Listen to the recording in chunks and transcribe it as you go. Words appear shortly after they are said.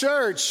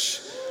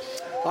Church,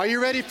 are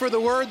you ready for the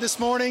word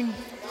this morning?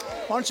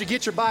 Why don't you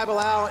get your Bible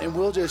out and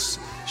we'll just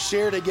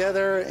share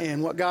together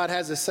and what God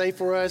has to say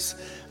for us.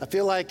 I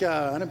feel like,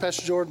 I know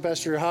Pastor Jordan,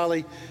 Pastor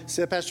Holly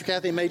said Pastor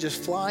Kathy may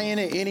just fly in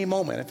at any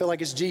moment. I feel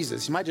like it's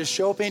Jesus. He might just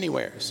show up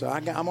anywhere. So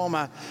I'm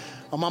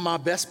on my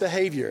best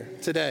behavior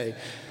today.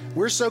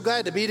 We're so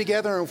glad to be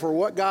together and for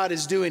what God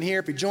is doing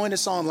here. If you joined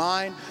us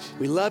online,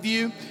 we love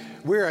you.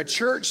 We're a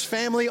church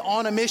family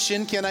on a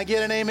mission. Can I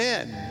get an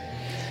amen?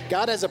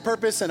 God has a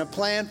purpose and a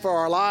plan for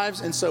our lives,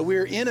 and so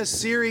we're in a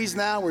series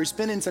now. We're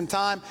spending some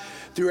time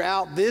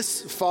throughout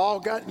this fall.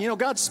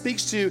 God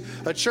speaks to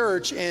a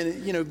church,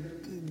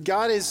 and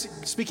God is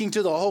speaking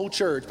to the whole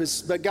church,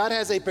 but God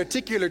has a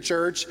particular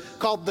church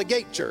called the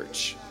Gate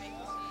Church,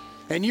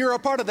 and you're a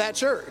part of that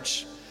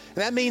church. And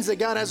that means that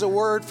God has a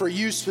word for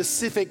you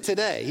specific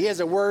today. He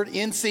has a word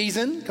in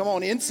season,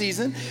 in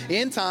season,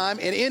 in time,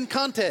 and in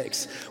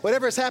context.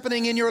 Whatever is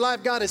happening in your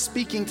life, God is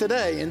speaking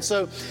today. And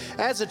so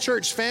as a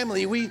church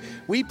family,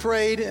 we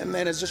prayed, and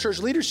as a church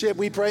leadership,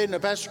 we prayed, and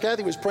Pastor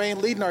Kathy was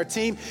praying, leading our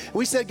team.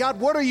 We said, God,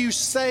 what are you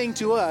saying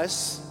to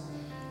us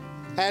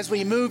as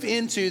we move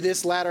into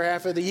this latter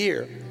half of the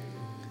year?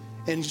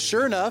 And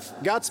sure enough,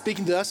 God's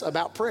speaking to us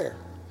about prayer.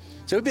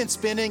 So we've been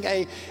spending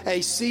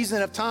a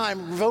season of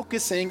time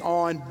focusing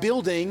on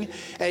building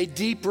a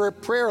deeper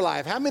prayer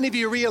life. How many of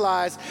you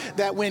realize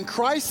that when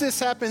crisis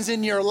happens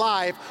in your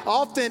life,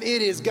 often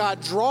it is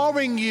God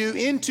drawing you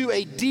into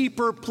a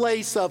deeper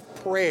place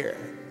of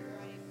prayer?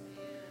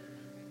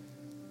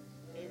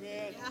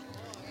 Amen.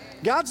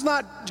 God's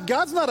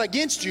not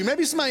against you.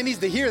 Maybe somebody needs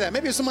to hear that.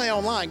 Maybe somebody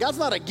online. God's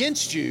not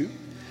against you.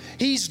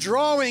 He's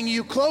drawing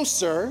you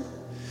closer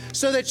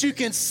so that you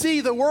can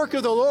see the work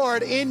of the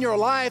Lord in your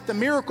life, the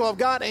miracle of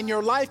God, and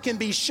your life can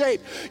be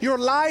shaped. Your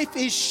life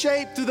is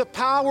shaped through the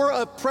power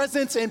of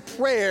presence and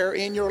prayer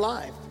in your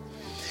life.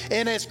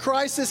 And as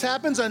crisis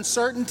happens,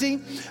 uncertainty,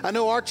 I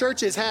know our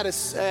church has had a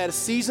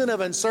season of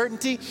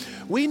uncertainty.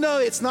 We know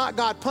it's not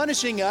God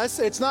punishing us.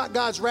 It's not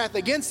God's wrath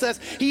against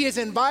us. He is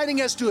inviting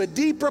us to a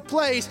deeper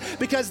place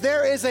because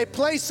there is a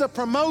place of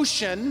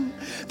promotion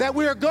that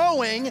we're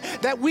going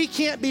that we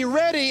can't be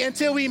ready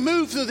until we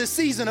move through the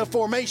season of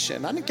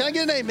formation. Can I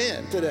get an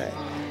amen today?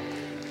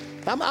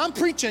 I'm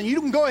preaching. You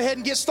can go ahead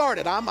and get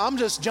started. I'm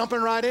just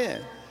jumping right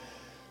in.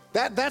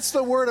 That's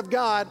the word of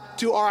God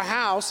to our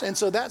house, and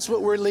so that's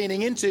what we're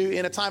leaning into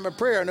in a time of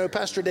prayer. I know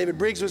Pastor David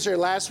Briggs was here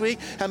last week.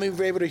 How many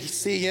were able to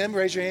see him?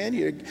 Raise your hand.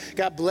 You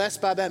got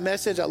blessed by that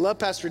message. I love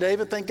Pastor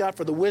David. Thank God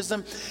for the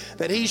wisdom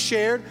that he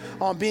shared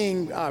on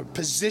being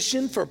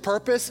positioned for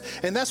purpose,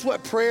 and that's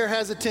what prayer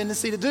has a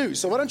tendency to do.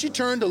 So why don't you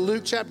turn to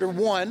Luke chapter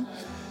 1.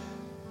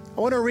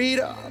 I want to read.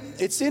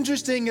 It's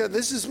interesting.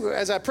 This is,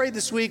 as I prayed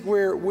this week,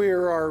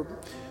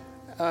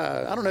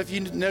 I don't know if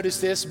you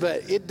noticed this,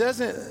 but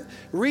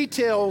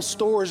retail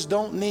stores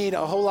don't need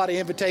a whole lot of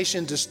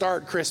invitation to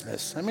start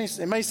Christmas.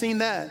 Anybody seen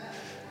that?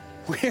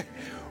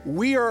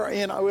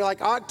 We're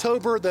like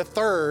October the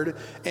 3rd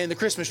and the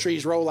Christmas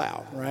trees roll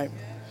out, right?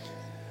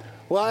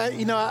 Well,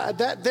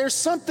 there's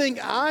something,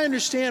 I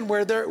understand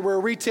where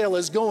retail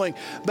is going,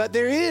 but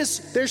there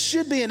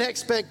should be an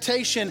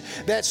expectation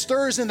that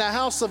stirs in the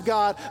house of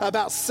God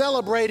about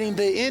celebrating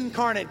the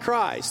incarnate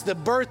Christ, the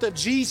birth of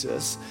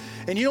Jesus.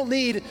 And you don't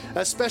need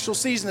a special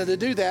season to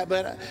do that,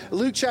 but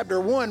Luke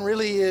chapter 1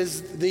 really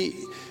is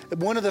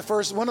one of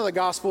the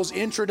Gospels'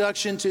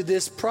 introduction to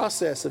this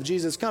process of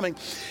Jesus coming.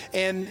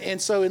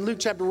 And so in Luke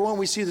chapter 1,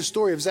 we see the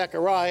story of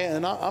Zechariah,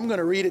 and I'm going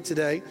to read it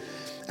today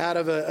out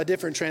of a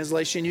different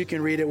translation. You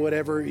can read it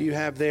whatever you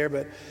have there,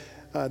 but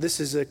this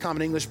is a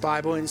Common English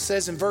Bible, and it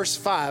says in verse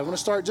 5, I'm going to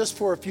start just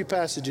for a few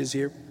passages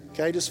here,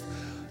 okay? Just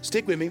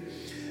stick with me.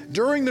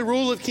 During the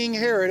rule of King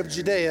Herod of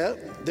Judea,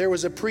 there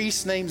was a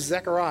priest named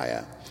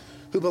Zechariah,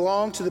 who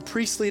belonged to the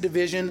priestly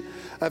division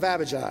of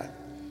Abijah.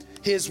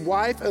 His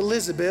wife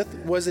Elizabeth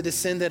was a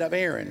descendant of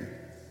Aaron.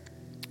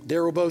 They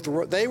were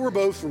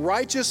both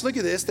righteous. Look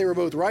at this. They were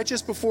both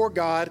righteous before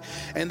God,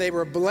 and they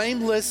were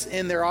blameless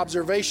in their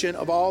observation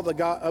of all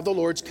of the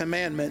Lord's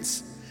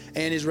commandments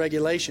and his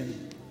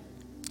regulation.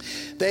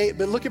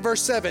 But look at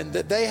verse 7,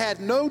 that they had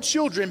no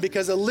children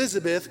because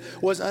Elizabeth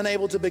was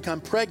unable to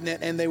become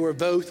pregnant, and they were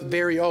both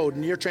very old.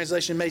 And your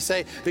translation may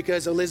say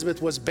because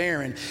Elizabeth was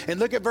barren. And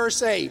look at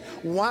verse 8.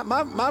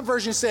 My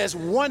version says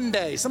one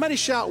day. Somebody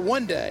shout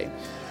one day.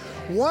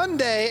 One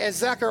day, as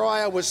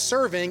Zechariah was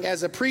serving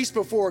as a priest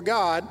before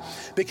God,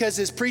 because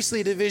his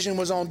priestly division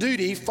was on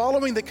duty,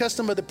 following the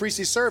custom of the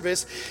priestly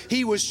service,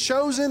 he was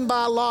chosen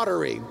by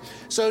lottery.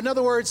 So in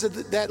other words,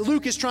 that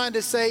Luke is trying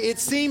to say, it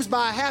seems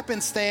by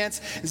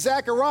happenstance,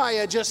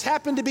 Zechariah just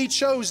happened to be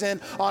chosen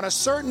on a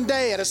certain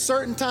day at a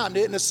certain time,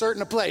 in a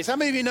certain place. How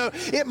many of you know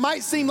it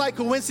might seem like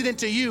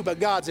coincidence to you, but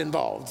God's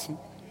involved?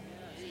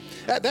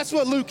 That's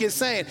what Luke is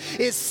saying.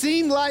 It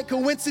seemed like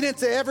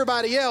coincidence to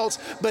everybody else,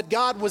 but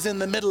God was in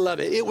the middle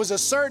of it. It was a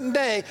certain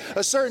day,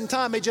 a certain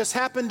time. It just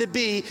happened to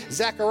be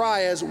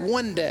Zechariah's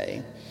one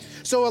day.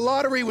 So a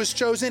lottery was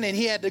chosen, and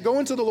he had to go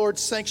into the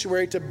Lord's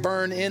sanctuary to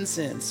burn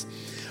incense.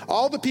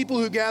 All the people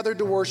who gathered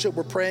to worship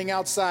were praying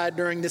outside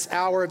during this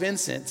hour of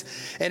incense.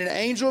 And an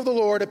angel of the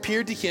Lord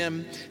appeared to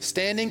him,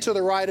 standing to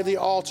the right of the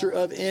altar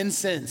of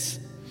incense.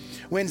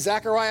 When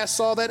Zechariah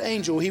saw that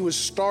angel, he was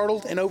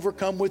startled and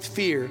overcome with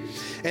fear.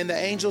 And the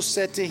angel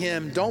said to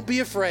him, "Don't be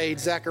afraid,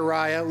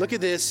 Zechariah. Look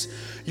at this.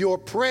 Your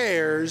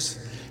prayers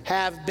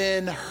have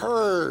been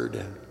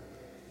heard."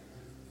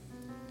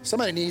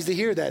 Somebody needs to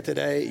hear that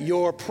today.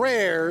 Your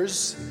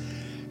prayers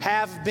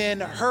have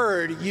been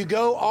heard. You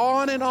go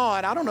on and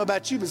on. I don't know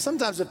about you, but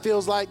sometimes it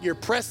feels like you're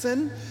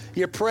pressing,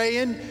 you're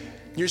praying,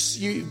 you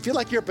feel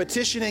like you're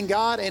petitioning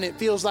God, and it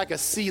feels like a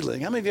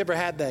ceiling. How many of you ever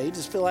had that? You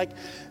just feel like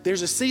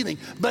there's a ceiling.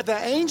 But the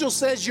angel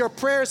says your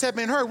prayers have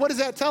been heard. What does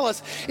that tell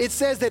us? It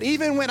says that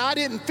even when I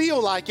didn't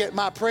feel like it,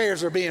 my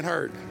prayers are being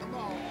heard.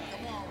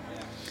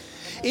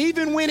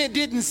 Even when it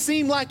didn't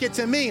seem like it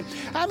to me.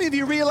 How many of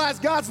you realize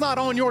God's not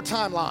on your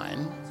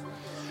timeline,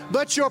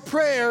 but your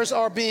prayers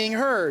are being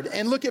heard?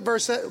 And look at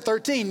verse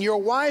 13. Your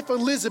wife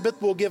Elizabeth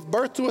will give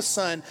birth to a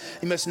son.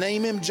 You must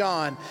name him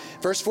John.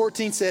 Verse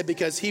 14 said,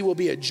 because he will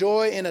be a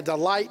joy and a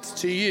delight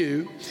to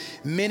you.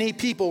 Many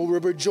people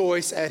will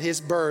rejoice at his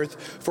birth,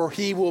 for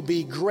he will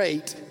be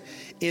great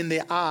in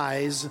the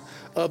eyes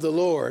of the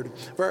Lord.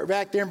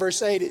 Back there in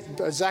verse 8,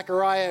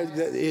 Zechariah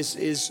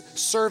is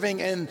serving,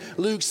 and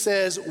Luke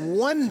says,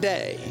 one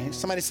day,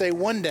 somebody say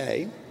one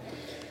day,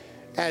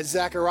 as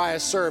Zechariah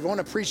served. I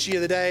want to preach to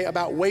you today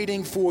about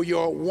waiting for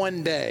your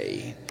one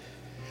day.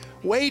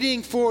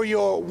 Waiting for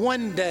your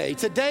one day.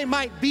 Today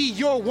might be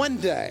your one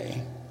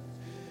day.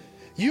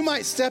 You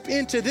might step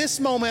into this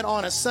moment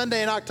on a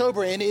Sunday in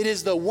October, and it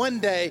is the one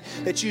day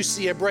that you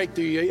see a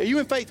breakthrough. Are you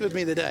in faith with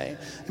me today?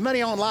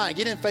 Anybody online,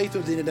 get in faith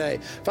with me today.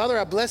 Father,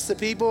 I bless the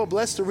people,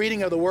 bless the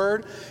reading of the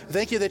word.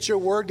 Thank you that your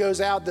word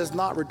goes out, does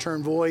not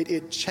return void.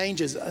 It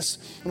changes us.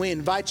 We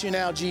invite you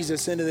now,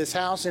 Jesus, into this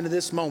house, into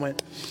this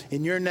moment.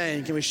 In your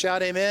name, can we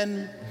shout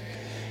amen?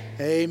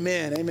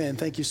 Amen. Amen.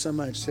 Thank you so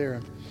much,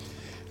 Sarah.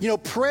 You know,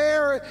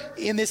 prayer,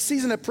 in this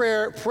season of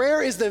prayer,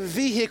 prayer is the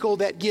vehicle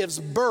that gives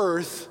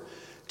birth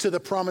to the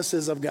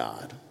promises of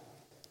God.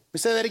 Let me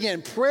say that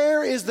again.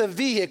 Prayer is the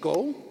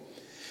vehicle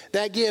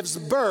that gives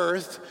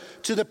birth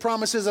to the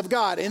promises of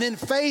God. And then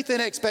faith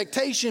and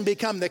expectation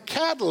become the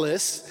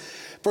catalyst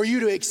for you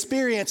to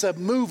experience a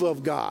move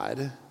of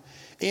God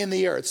in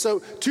the earth. So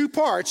two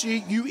parts.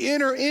 You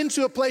enter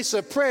into a place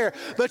of prayer,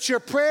 but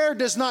your prayer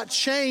does not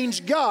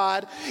change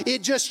God.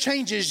 It just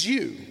changes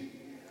you.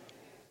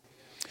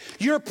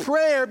 Your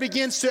prayer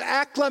begins to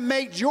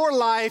acclimate your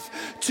life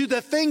to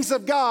the things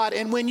of God.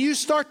 And when you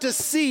start to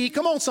see,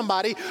 come on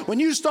somebody, when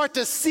you start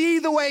to see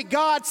the way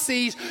God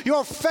sees,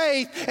 your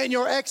faith and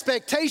your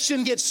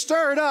expectation gets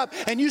stirred up,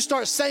 and you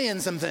start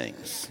saying some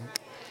things.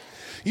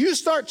 You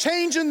start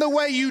changing the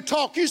way you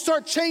talk. You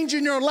start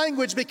changing your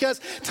language, because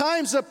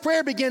times of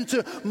prayer begin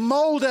to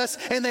mold us,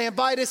 and they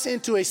invite us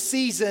into a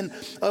season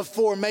of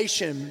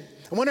formation.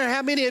 I wonder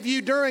how many of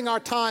you during our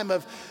time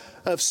of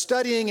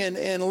studying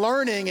and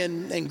learning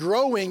and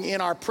growing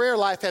in our prayer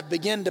life have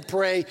begun to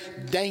pray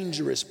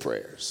dangerous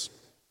prayers.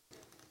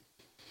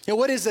 You know,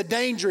 what is a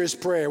dangerous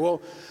prayer?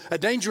 Well, a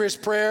dangerous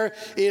prayer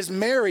is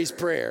Mary's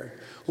prayer.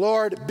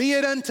 Lord, be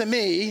it unto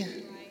me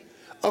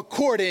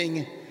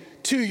according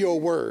to your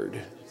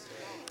word.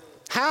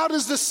 How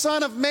does the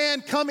Son of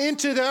Man come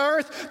into the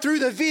earth? Through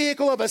the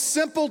vehicle of a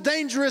simple,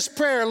 dangerous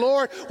prayer.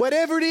 Lord,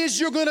 whatever it is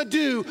you're going to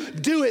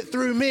do it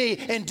through me,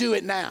 and do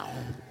it now.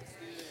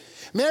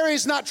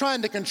 Mary's not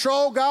trying to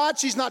control God.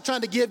 She's not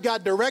trying to give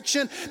God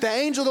direction. The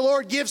angel of the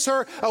Lord gives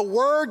her a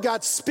word.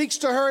 God speaks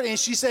to her, and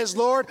she says,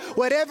 Lord,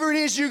 whatever it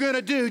is you're going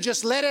to do,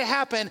 just let it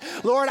happen.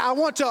 Lord, I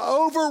want to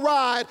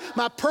override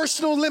my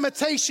personal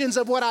limitations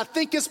of what I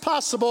think is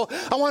possible.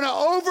 I want to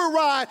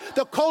override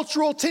the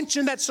cultural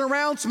tension that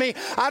surrounds me.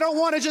 I don't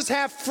want to just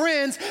have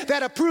friends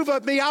that approve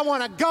of me. I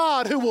want a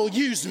God who will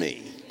use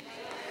me.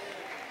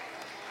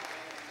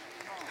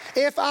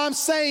 If I'm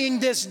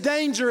saying this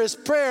dangerous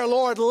prayer,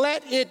 Lord,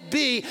 let it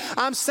be,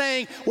 I'm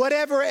saying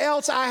whatever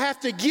else I have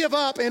to give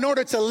up in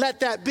order to let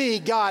that be,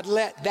 God,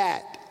 let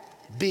that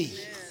be.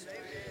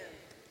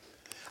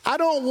 I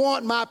don't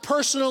want my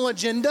personal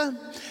agenda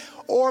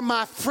or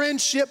my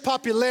friendship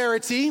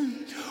popularity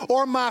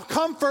or my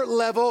comfort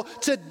level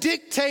to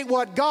dictate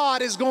what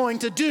God is going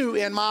to do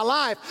in my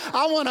life.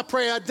 I want to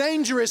pray a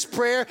dangerous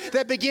prayer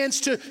that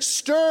begins to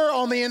stir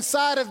on the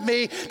inside of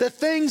me the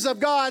things of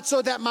God,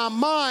 so that my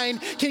mind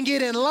can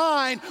get in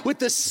line with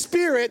the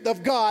Spirit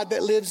of God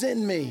that lives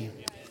in me.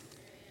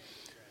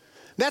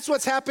 That's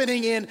what's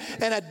happening in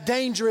a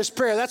dangerous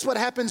prayer. That's what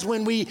happens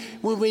when we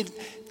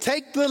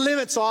take the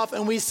limits off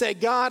and we say,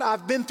 God,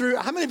 I've been through.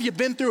 How many of you have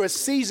been through a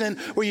season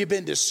where you've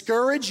been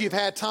discouraged? You've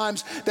had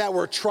times that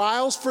were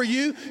trials for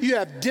you. You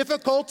have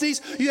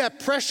difficulties. You have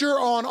pressure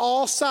on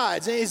all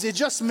sides. Is it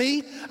just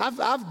me?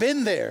 I've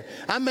been there.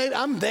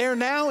 I'm there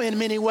now in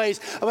many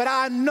ways. But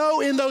I know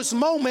in those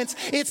moments,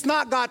 it's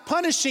not God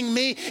punishing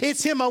me.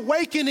 It's Him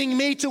awakening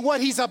me to what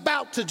He's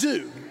about to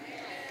do.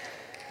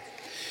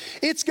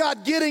 It's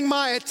God getting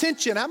my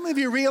attention. How many of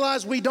you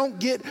realize we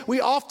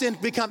often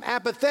become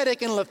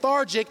apathetic and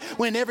lethargic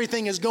when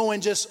everything is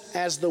going just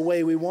as the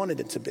way we wanted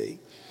it to be,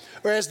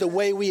 or as the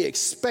way we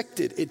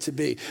expected it to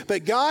be?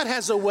 But God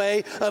has a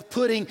way of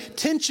putting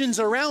tensions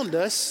around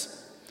us.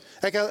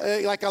 Like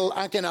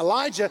in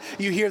Elijah,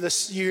 you hear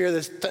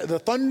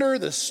the thunder,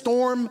 the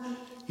storm.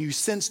 You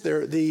sense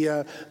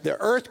the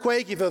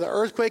earthquake. You feel the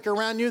earthquake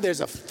around you. There's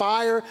a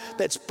fire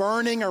that's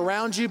burning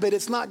around you, but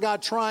it's not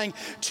God trying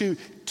to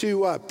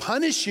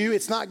punish you.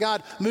 It's not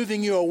God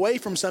moving you away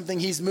from something.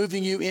 He's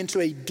moving you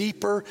into a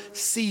deeper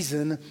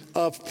season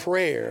of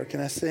prayer.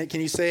 Can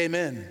you say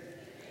amen?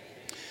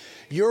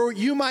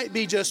 You might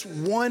be just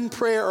one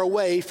prayer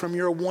away from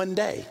your one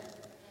day.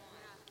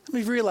 Let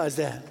me realize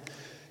that.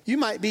 You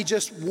might be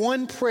just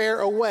one prayer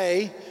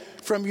away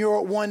from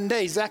your one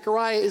day.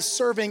 Zechariah is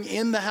serving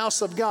in the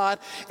house of God.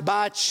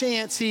 By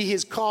chance, he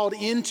is called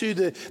into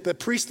the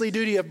priestly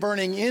duty of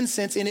burning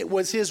incense, and it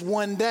was his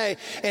one day.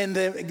 And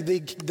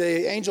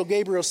the angel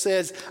Gabriel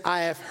says,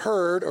 I have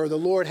heard, or the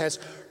Lord has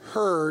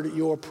heard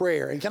your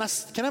prayer. And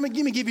let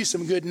me give you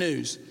some good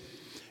news.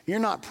 You're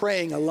not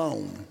praying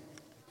alone.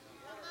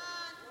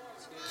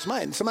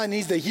 Somebody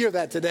needs to hear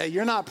that today.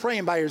 You're not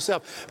praying by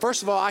yourself.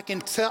 First of all, I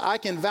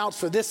can vouch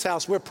for this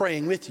house. We're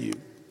praying with you.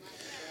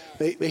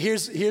 But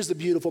here's the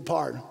beautiful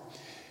part.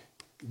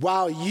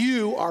 While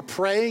you are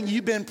praying,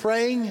 you've been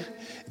praying,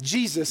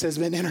 Jesus has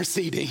been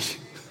interceding.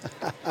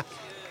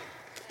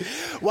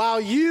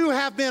 While you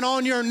have been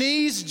on your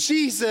knees,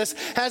 Jesus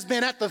has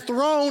been at the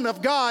throne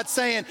of God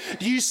saying,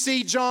 do you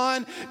see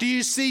John? Do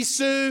you see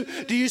Sue?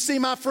 Do you see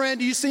my friend?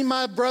 Do you see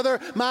my brother,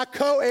 my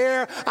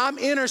co-heir? I'm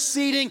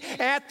interceding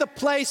at the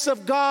place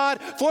of God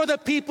for the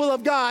people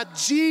of God.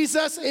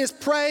 Jesus is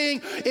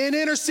praying and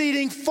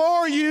interceding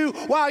for you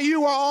while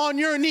you are on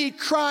your knee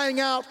crying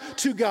out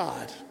to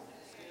God.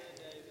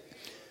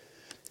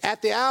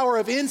 At the hour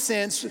of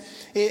incense,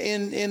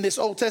 in this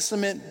Old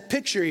Testament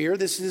picture here,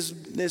 this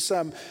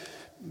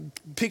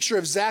picture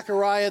of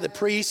Zechariah the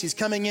priest. He's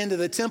coming into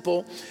the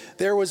temple.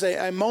 There was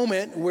a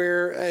moment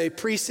where a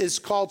priest is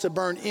called to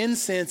burn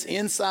incense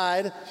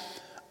inside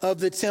of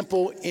the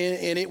temple,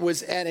 and it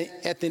was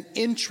at the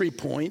entry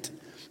point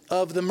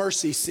of the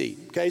mercy seat.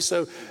 Okay,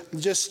 so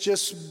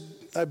just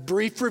a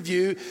brief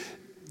review.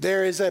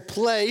 There is a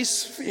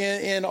place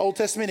in Old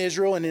Testament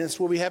Israel, and that's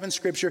what we have in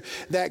Scripture,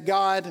 that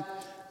God,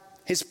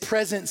 His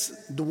presence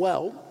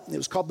dwelt. It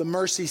was called the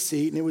mercy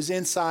seat, and it was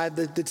inside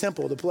the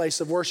temple, the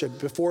place of worship.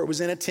 Before, it was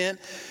in a tent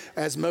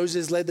as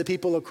Moses led the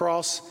people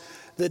across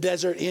the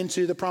desert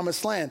into the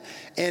promised land.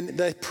 And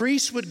the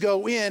priest would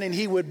go in and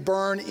he would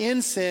burn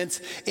incense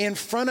in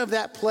front of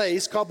that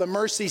place called the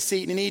mercy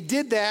seat. And he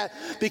did that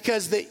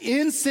because the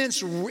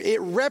incense, it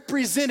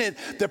represented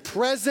the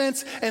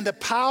presence and the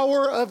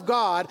power of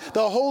God,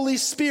 the Holy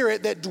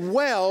Spirit that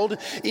dwelled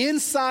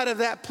inside of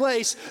that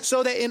place,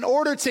 so that in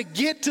order to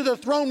get to the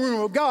throne room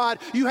of God,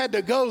 you had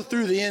to go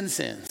through the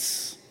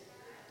incense.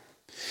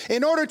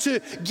 In order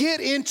to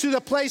get into the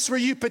place where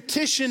you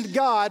petitioned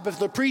God, but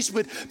the priest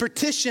would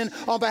petition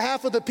on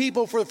behalf of the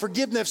people for the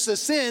forgiveness of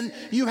sin,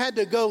 you had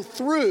to go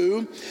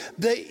through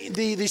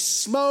the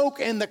smoke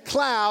and the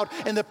cloud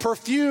and the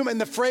perfume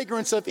and the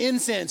fragrance of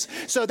incense.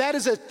 So that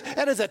is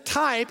a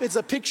type, it's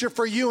a picture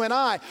for you and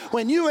I.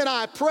 When you and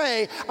I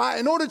pray,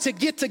 in order to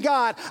get to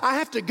God, I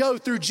have to go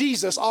through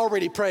Jesus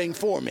already praying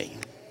for me.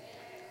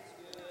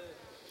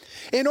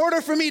 In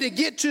order for me to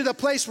get to the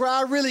place where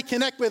I really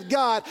connect with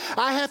God,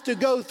 I have to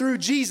go through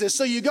Jesus.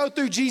 So you go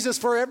through Jesus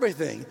for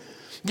everything.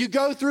 You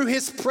go through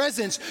His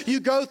presence. You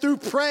go through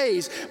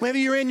praise. Maybe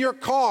you're in your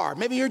car.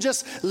 Maybe you're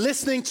just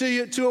listening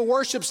to a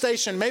worship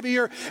station. Maybe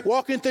you're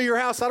walking through your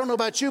house. I don't know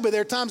about you, but there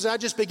are times that I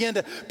just begin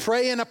to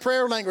pray in a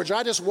prayer language.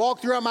 I just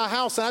walk throughout my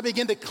house and I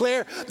begin to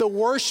declare the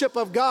worship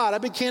of God. I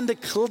begin to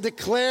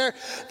declare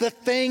the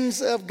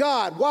things of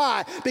God.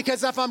 Why?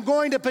 Because if I'm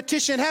going to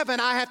petition heaven,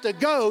 I have to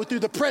go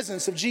through the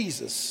presence of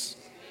Jesus.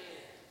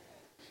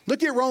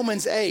 Look at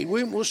Romans 8.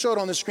 We'll show it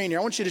on the screen here.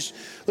 I want you to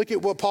look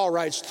at what Paul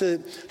writes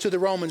to the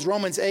Romans.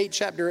 Romans 8,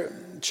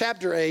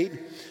 chapter 8,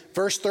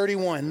 verse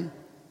 31.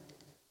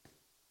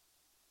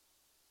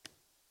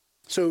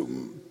 So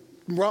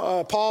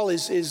Paul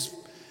is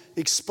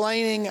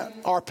explaining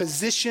our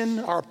position,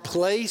 our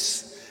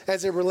place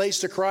as it relates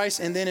to Christ.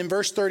 And then in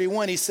verse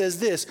 31, he says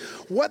this: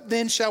 what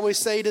then shall we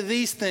say to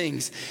these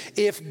things?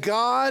 If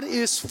God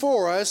is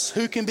for us,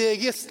 who can be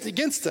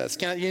against us?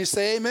 Can you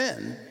say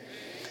amen?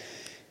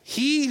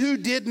 He who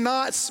did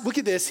not, look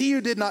at this, he who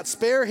did not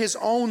spare his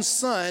own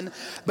son,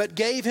 but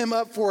gave him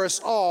up for us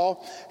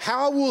all,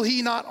 how will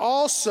he not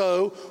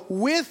also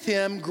with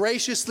him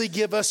graciously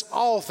give us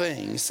all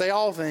things? Say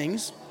all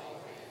things.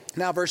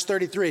 Now verse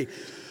 33,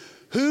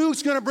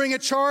 who's going to bring a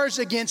charge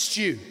against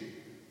you?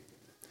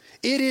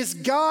 It is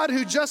God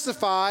who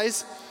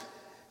justifies.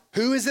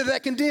 Who is it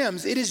that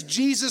condemns? It is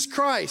Jesus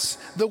Christ,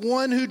 the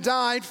one who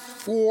died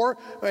for,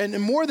 and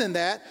more than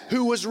that,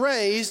 who was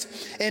raised,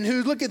 and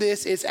who, look at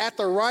this, is at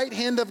the right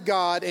hand of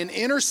God and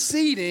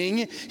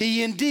interceding.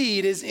 He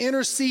indeed is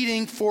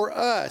interceding for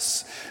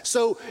us.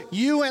 So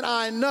you and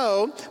I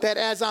know that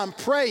as I'm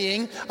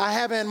praying, I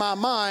have in my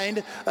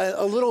mind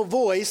a little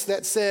voice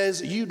that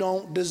says, you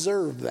don't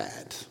deserve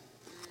that.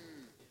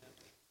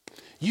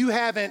 You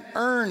haven't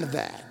earned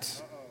that.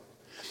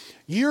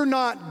 You're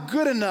not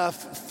good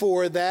enough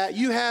for that.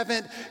 You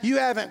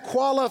haven't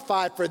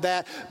qualified for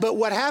that. But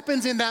what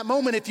happens in that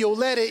moment, if you'll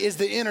let it, is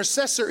the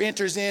intercessor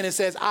enters in and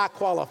says, I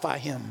qualify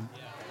him.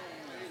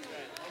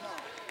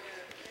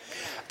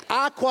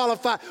 I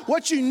qualify.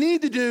 What you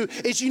need to do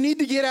is you need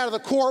to get out of the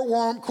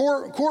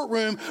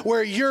courtroom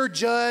where you're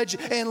judge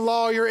and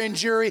lawyer and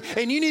jury,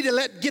 and you need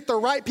to get the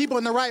right people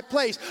in the right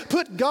place.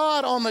 Put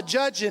God on the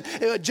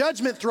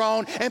judgment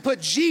throne and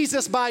put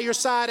Jesus by your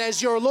side as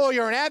your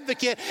lawyer and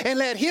advocate and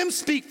let him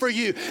speak for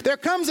you. There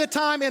comes a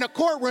time in a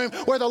courtroom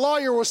where the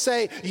lawyer will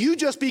say, you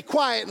just be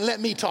quiet and let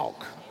me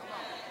talk.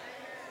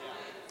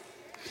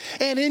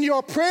 And in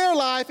your prayer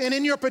life and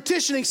in your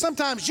petitioning,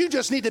 sometimes you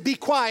just need to be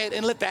quiet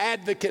and let the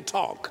advocate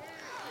talk.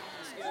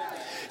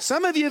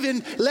 Some of you have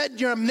been letting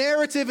your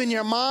narrative in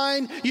your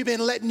mind, you've been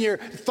letting your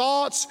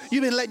thoughts,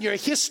 you've been letting your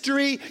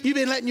history, you've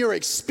been letting your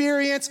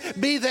experience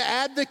be the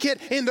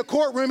advocate in the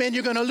courtroom, and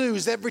you're going to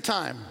lose every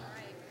time.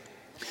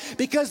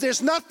 Because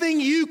there's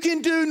nothing you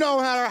can do, no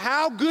matter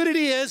how good it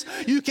is,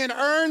 you can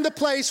earn the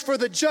place for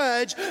the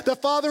judge, the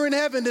Father in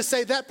heaven, to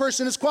say that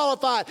person is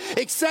qualified,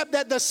 except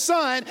that the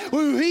Son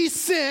who he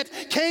sent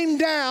came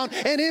down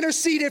and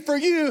interceded for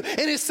you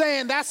and is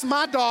saying, that's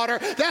my daughter,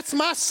 that's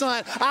my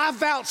son, I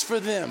vouch for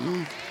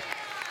them.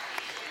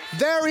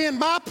 They're in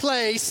my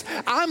place,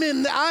 I'm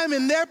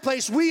in their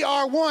place, we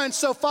are one.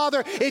 So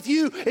Father, if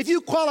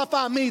you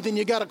qualify me, then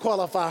you got to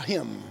qualify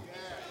him.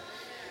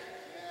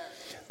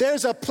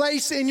 There's a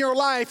place in your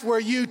life where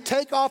you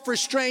take off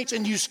restraints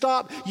and you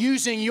stop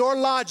using your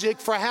logic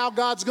for how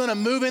God's going to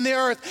move in the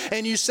earth,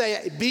 and you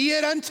say, be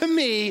it unto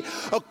me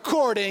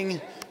according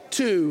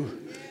to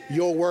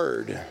your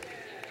word.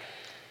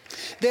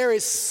 There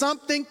is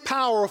something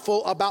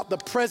powerful about the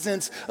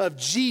presence of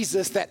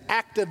Jesus that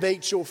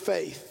activates your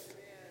faith.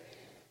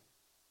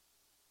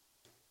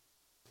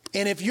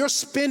 And if you're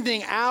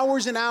spending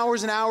hours and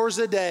hours and hours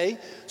a day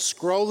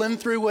scrolling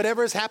through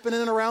whatever is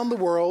happening around the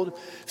world,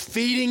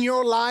 feeding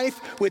your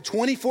life with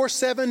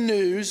 24/7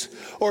 news,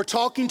 or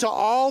talking to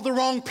all the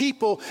wrong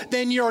people,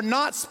 then you're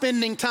not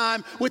spending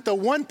time with the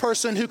one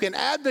person who can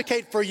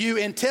advocate for you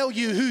and tell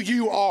you who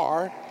you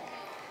are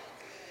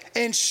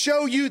and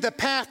show you the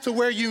path to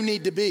where you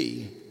need to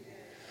be.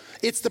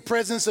 It's the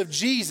presence of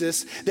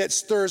Jesus that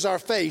stirs our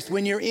faith.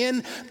 When you're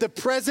in the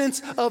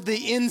presence of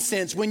the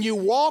incense, when you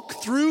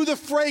walk through the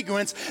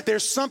fragrance,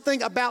 there's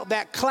something about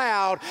that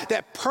cloud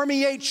that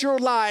permeates your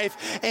life,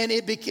 and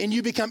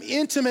you become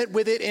intimate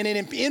with it, and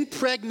it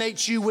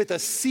impregnates you with a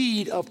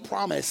seed of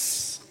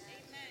promise.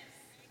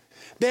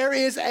 There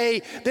is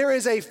a,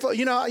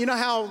 you know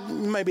how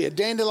maybe a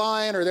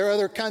dandelion, or there are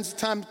other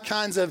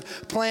kinds of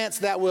plants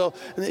that will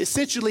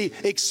essentially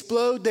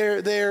explode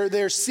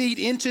their seed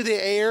into the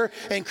air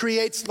and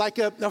creates like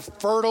a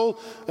fertile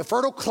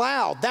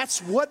cloud.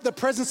 That's what the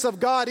presence of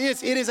God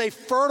is. It is a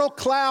fertile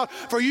cloud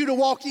for you to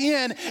walk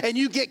in, and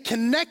you get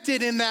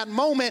connected in that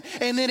moment,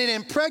 and then it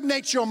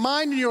impregnates your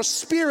mind and your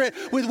spirit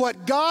with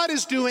what God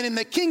is doing in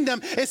the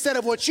kingdom instead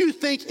of what you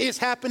think is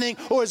happening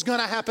or is going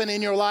to happen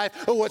in your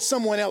life or what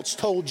someone else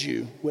told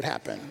you would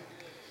happen.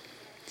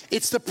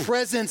 It's the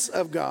presence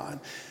of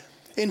God.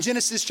 In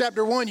Genesis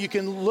chapter 1, you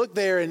can look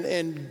there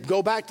and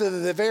go back to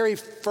the very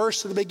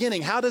first of the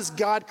beginning. How does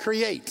God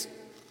create?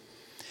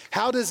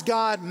 How does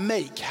God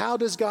make? How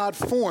does God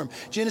form?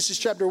 Genesis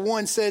chapter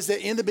 1 says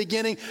that in the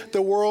beginning,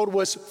 the world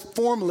was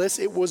formless,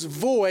 it was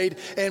void,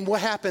 and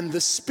what happened?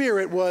 The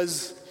Spirit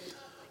was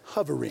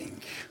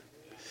hovering.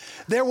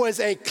 There was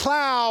a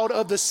cloud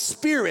of the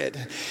Spirit.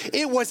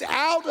 It was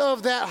out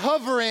of that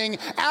hovering,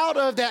 out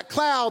of that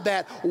cloud,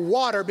 that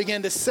water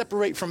began to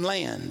separate from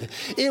land.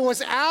 It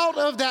was out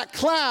of that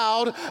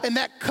cloud and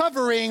that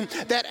covering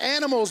that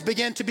animals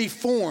began to be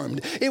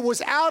formed. It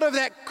was out of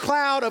that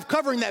cloud of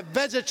covering that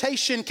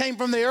vegetation came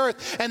from the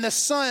earth, and the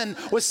sun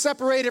was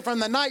separated from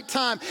the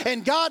nighttime.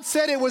 And God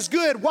said it was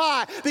good.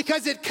 Why?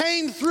 Because it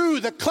came through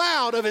the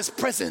cloud of his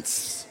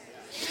presence.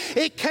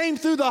 It came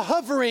through the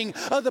hovering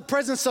of the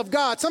presence of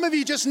God. Some of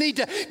you just need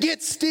to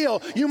get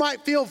still. You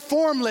might feel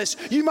formless.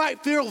 You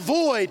might feel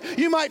void.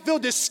 You might feel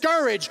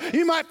discouraged.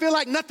 You might feel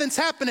like nothing's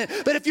happening.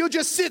 But if you'll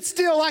just sit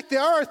still like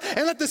the earth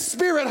and let the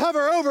Spirit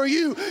hover over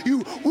you,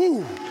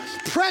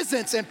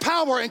 presence and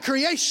power and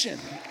creation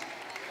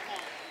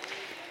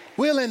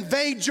will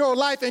invade your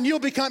life, and you'll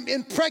become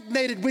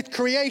impregnated with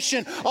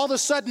creation. All of a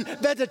sudden,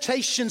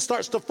 vegetation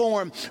starts to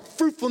form.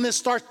 Fruitfulness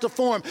starts to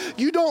form.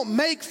 You don't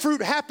make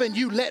fruit happen,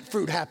 you let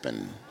fruit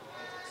happen.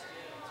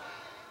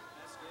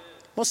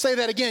 I'll say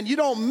that again. You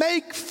don't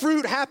make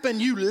fruit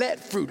happen, you let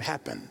fruit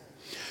happen.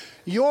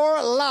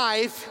 Your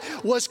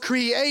life was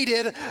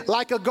created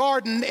like a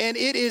garden, and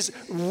it is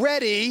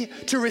ready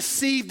to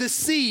receive the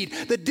seed.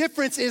 The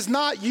difference is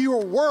not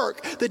your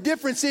work. The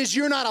difference is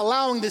you're not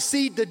allowing the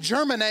seed to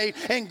germinate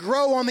and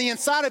grow on the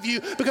inside of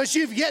you because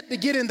you've yet to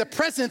get in the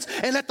presence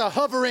and let the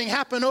hovering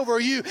happen over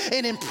you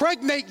and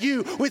impregnate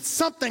you with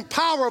something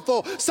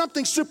powerful,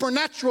 something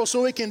supernatural,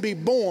 so it can be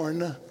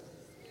born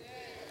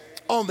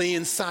on the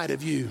inside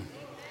of you.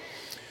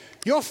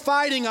 You're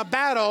fighting a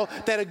battle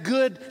that a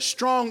good,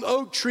 strong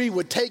oak tree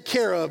would take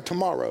care of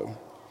tomorrow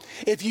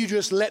if you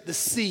just let the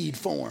seed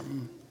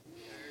form.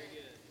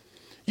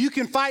 You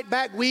can fight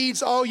back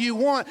weeds all you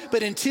want,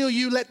 but until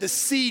you let the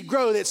seed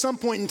grow, at some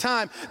point in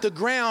time, the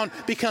ground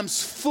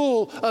becomes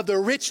full of the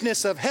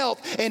richness of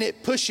health and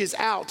it pushes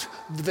out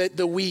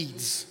the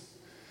weeds.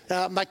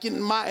 Like in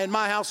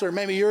my house, or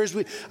maybe yours,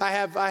 I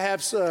have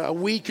a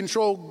weed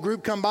control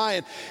group come by,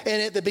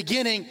 and at the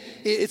beginning,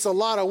 it's a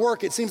lot of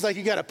work. It seems like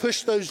you got to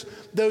push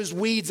those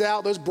weeds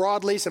out, those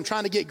broadleafs. I'm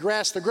trying to get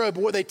grass to grow,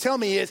 but what they tell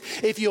me is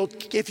if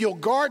you'll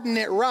garden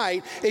it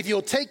right, if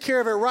you'll take care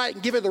of it right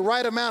and give it the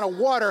right amount of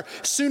water,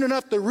 soon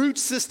enough the root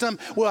system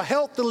will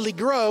healthily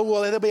grow.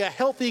 Well, there'll be a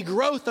healthy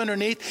growth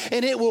underneath,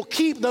 and it will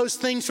keep those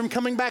things from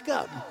coming back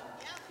up.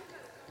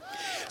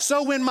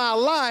 So in my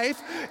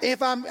life, it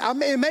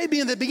may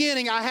be in the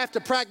beginning, I have to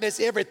practice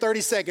every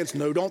 30 seconds.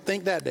 No, don't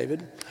think that,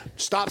 David.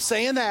 Stop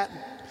saying that.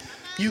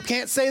 You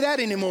can't say that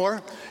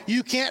anymore.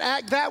 You can't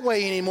act that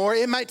way anymore.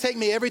 It might take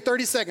me every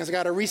 30 seconds. I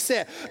got to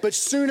reset. But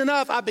soon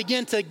enough, I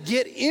begin to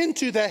get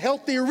into the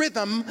healthy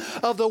rhythm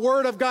of the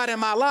Word of God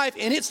in my life,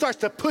 and it starts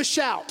to push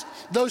out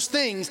those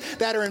things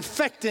that are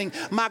infecting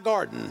my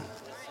garden.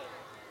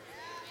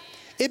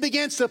 It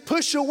begins to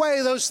push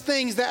away those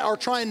things that are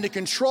trying to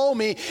control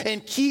me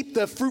and keep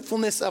the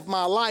fruitfulness of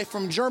my life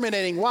from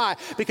germinating. Why?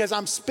 Because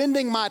I'm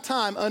spending my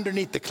time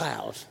underneath the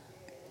cloud.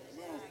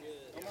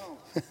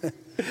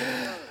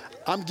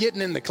 I'm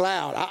getting in the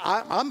cloud.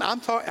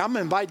 I'm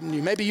inviting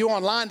you. Maybe you're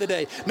online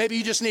today. Maybe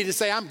you just need to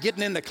say, I'm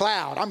getting in the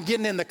cloud. I'm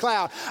getting in the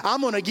cloud.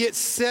 I'm going to get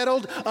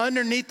settled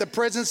underneath the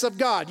presence of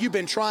God. You've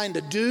been trying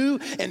to do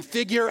and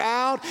figure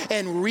out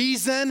and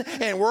reason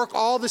and work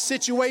all the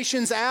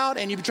situations out,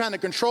 and you've been trying to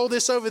control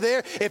this over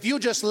there. If you'll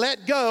just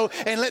let go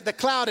and let the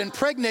cloud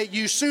impregnate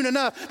you, soon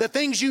enough, the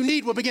things you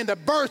need will begin to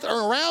birth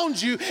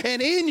around you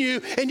and in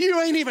you, and you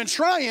ain't even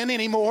trying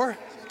anymore.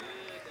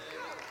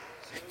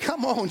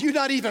 Come on, you're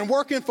not even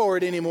working for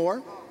it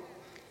anymore.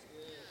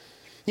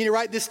 You need to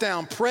write this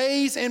down.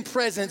 Praise and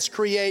presence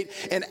create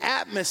an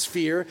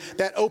atmosphere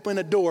that open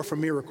a door for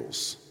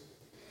miracles.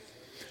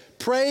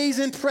 Praise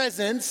and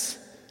presence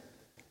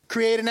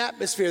create an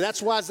atmosphere.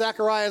 That's why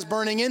Zechariah is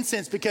burning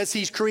incense, because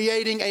he's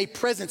creating a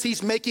presence.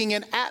 He's making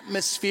an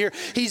atmosphere.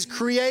 He's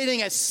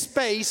creating a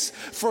space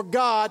for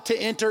God to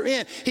enter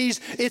in.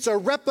 It's a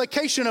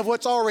replication of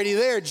what's already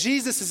there.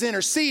 Jesus is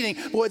interceding.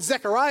 What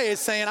Zechariah is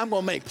saying, I'm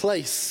going to make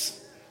place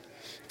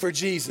for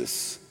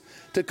Jesus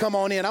to come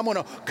on in. I'm going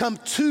to come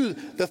to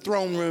the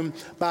throne room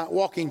by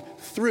walking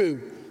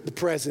through the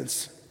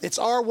presence. It's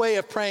our way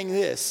of praying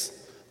this: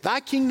 thy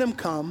kingdom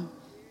come,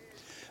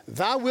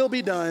 thy will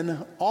be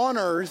done on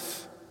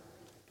earth.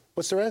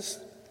 What's the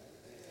rest?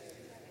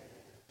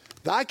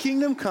 Thy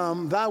kingdom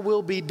come, thy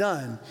will be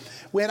done.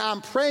 When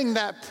I'm praying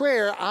that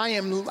prayer, I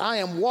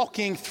am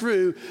walking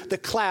through the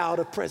cloud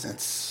of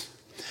presence.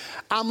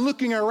 I'm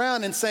looking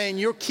around and saying,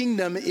 your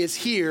kingdom is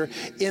here.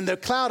 In the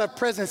cloud of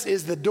presence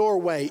is the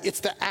doorway.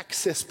 It's the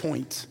access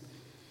point.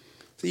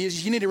 So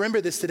you need to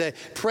remember this today.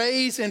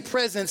 Praise and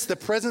presence, the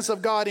presence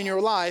of God in your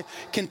life,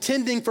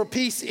 contending for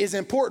peace is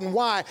important.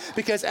 Why?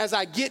 Because as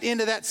I get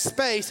into that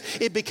space,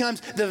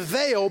 the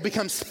veil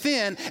becomes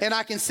thin, and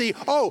I can see,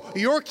 oh,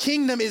 your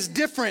kingdom is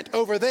different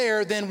over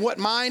there than what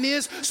mine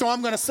is. So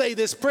I'm going to say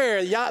this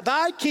prayer: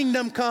 thy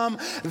kingdom come,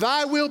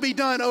 thy will be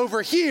done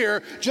over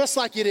here, just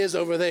like it is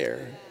over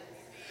there.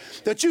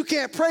 That you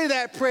can't pray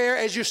that prayer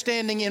as you're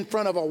standing in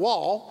front of a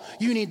wall.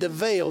 You need the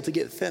veil to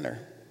get thinner.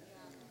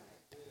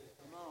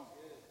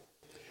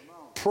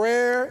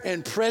 Prayer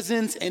and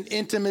presence and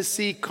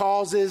intimacy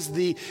causes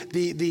the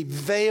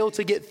veil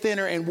to get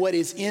thinner, and what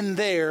is in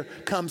there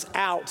comes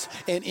out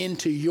and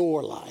into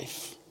your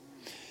life.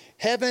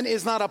 Heaven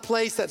is not a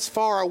place that's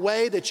far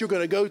away that you're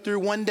going to go through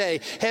one day.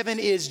 Heaven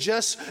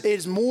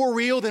is more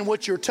real than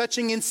what you're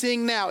touching and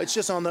seeing now. It's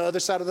just on the other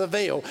side of the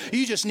veil.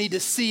 You just need to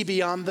see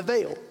beyond the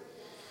veil.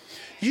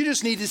 You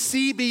just need to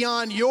see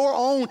beyond your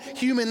own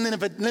human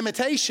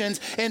limitations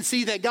and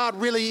see that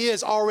God really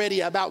is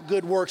already about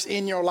good works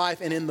in your life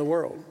and in the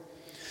world.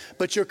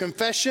 But your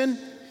confession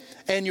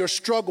and your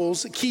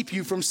struggles keep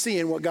you from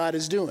seeing what God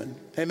is doing.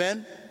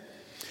 Amen?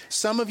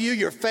 Some of you,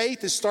 your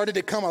faith has started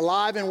to come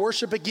alive in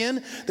worship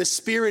again. The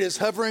Spirit is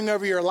hovering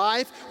over your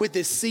life with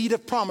this seed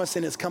of promise,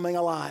 and it's coming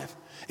alive.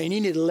 And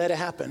you need to let it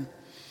happen.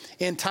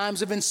 In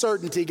times of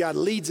uncertainty, God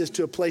leads us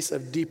to a place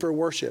of deeper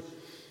worship.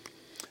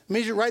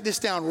 Let me write this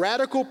down.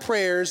 Radical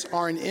prayers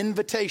are an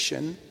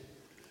invitation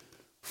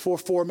for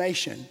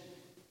formation.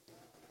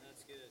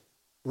 That's good.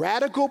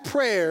 Radical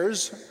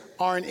prayers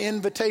are an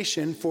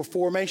invitation for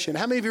formation.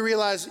 How many of you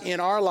realize in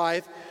our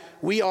life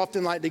we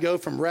often like to go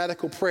from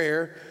radical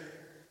prayer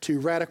to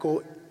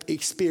radical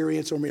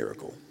experience or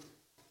miracle.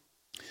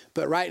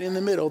 But right in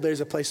the middle,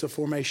 there's a place of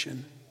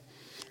formation.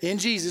 In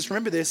Jesus,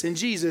 remember this, in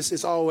Jesus,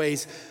 it's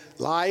always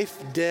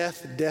life,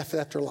 death, death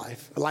after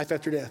life, life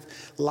after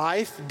death.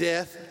 Life,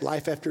 death,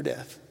 life after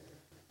death.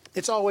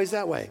 It's always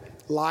that way.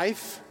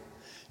 Life,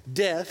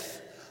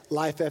 death,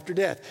 life after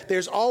death.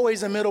 There's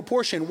always a middle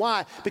portion.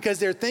 Why? Because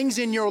there are things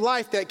in your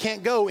life that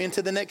can't go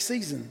into the next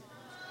season.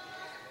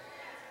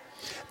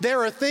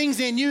 There are things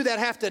in you that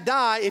have to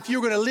die if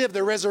you're going to live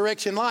the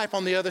resurrection life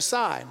on the other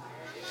side.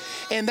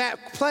 And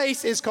that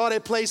place is called a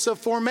place of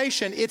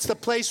formation. It's the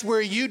place where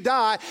you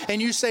die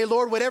and you say,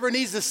 Lord, whatever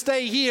needs to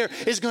stay here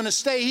is going to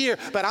stay here,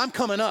 but I'm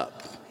coming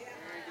up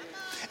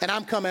and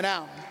I'm coming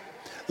out.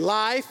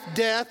 Life,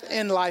 death,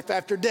 and life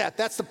after death.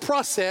 That's the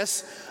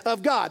process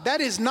of God. That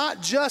is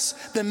not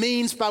just the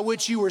means by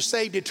which you were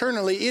saved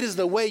eternally. It is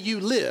the way you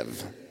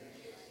live.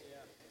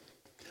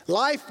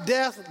 Life,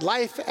 death,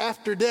 life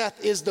after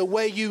death is the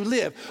way you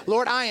live.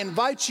 Lord, I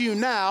invite you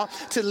now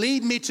to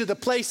lead me to the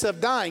place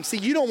of dying. See,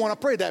 you don't want to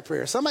pray that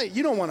prayer.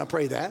 You don't want to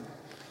pray that.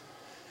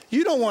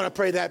 You don't want to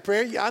pray that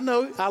prayer. I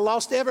know I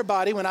lost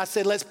everybody when I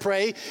said, let's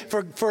pray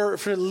for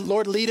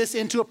Lord, lead us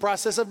into a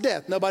process of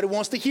death. Nobody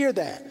wants to hear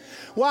that.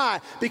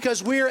 Why?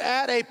 Because we're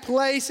at a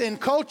place in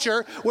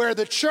culture where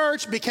the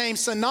church became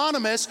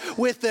synonymous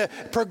with the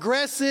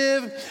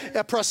progressive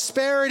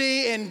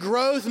prosperity and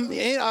growth,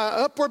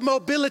 upward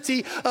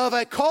mobility of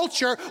a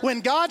culture,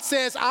 when God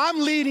says, I'm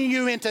leading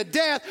you into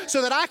death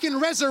so that I can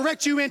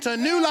resurrect you into a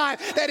new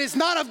life that is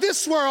not of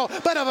this world,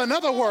 but of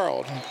another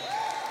world.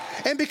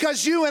 And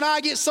because you and I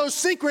get so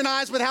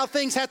synchronized with how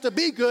things have to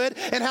be good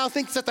and how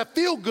things have to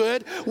feel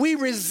good, we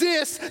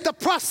resist the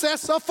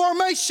process of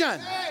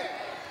formation.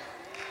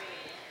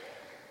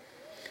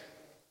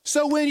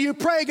 So when you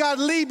pray, God,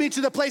 lead me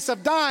to the place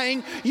of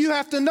dying, you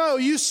have to know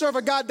you serve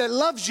a God that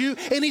loves you,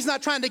 and he's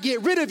not trying to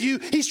get rid of you.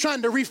 He's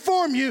trying to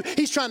reform you.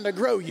 He's trying to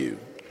grow you.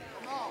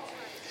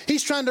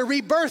 He's trying to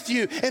rebirth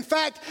you. In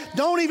fact,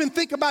 don't even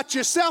think about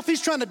yourself.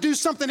 He's trying to do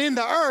something in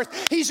the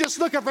earth. He's just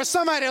looking for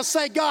somebody to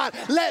say, God,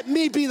 let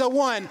me be the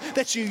one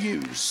that you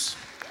use.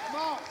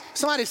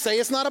 Somebody say,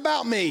 it's not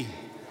about me.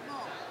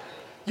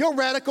 Your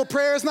radical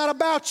prayer is not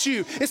about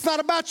you. It's not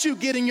about you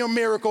getting your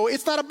miracle.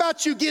 It's not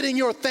about you getting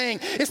your thing.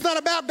 It's not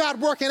about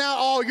God working out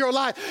all your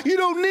life. You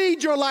don't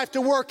need your life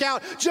to work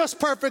out just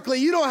perfectly.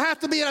 You don't have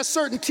to be in a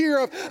certain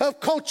tier of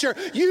culture.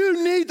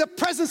 You need the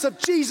presence of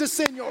Jesus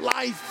in your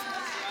life.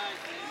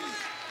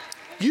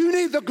 You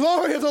need the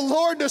glory of the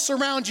Lord to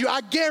surround you.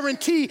 I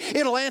guarantee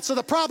it'll answer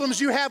the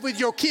problems you have with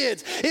your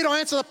kids. It'll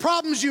answer the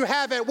problems you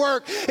have at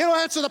work. It'll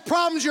answer the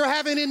problems you're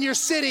having in your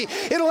city.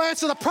 It'll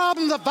answer the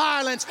problems of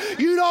violence.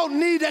 You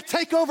don't need to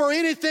take over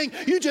anything.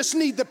 You just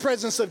need the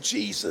presence of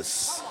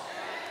Jesus.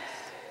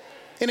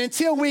 And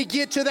until we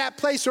get to that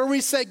place where we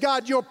say,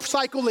 God, your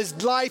cycle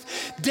is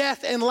life,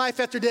 death, and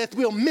life after death,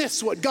 we'll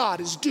miss what God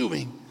is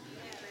doing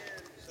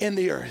in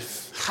the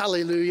earth.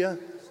 Hallelujah.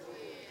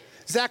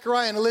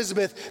 Zachariah and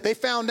Elizabeth, they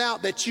found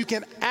out that you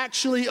can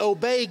actually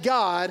obey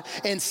God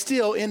and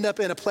still end up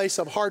in a place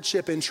of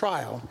hardship and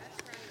trial.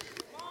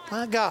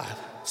 My God,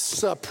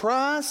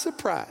 surprise,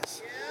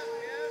 surprise.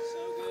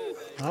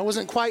 I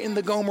wasn't quite in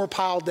the Gomer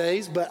Pyle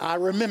days, but I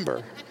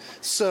remember.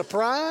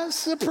 Surprise,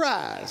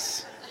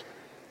 surprise.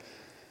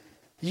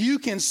 You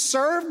can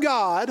serve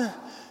God.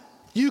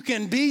 You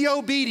can be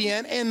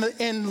obedient,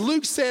 and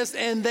Luke says,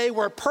 and they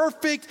were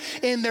perfect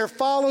in their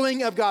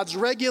following of God's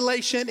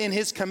regulation and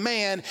his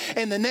command,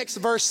 and the next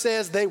verse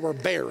says they were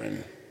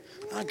barren.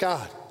 My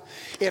God,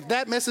 if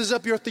that messes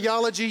up your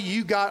theology,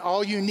 you got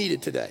all you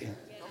needed today.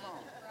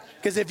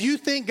 Because if you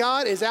think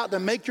God is out to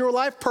make your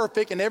life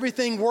perfect and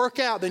everything work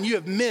out, then you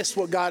have missed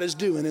what God is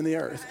doing in the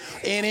earth,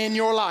 and in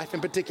your life in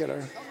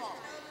particular.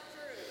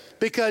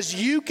 Because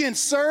you can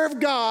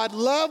serve God,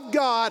 love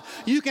God,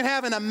 you can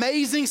have an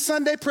amazing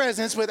Sunday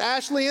presence with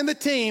Ashley and the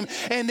team,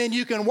 and then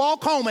you can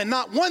walk home and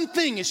not one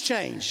thing is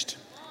changed.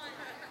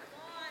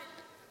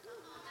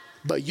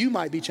 But you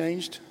might be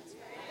changed.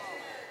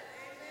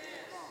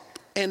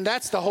 And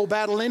that's the whole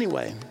battle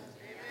anyway.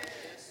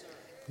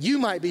 You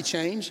might be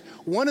changed.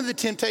 One of the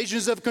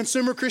temptations of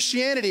consumer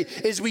Christianity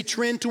is we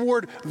trend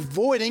toward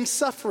avoiding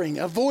suffering,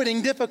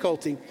 avoiding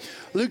difficulty.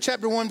 Luke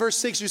chapter 1, verse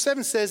 6 through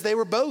 7 says they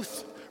were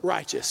both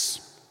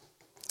righteous,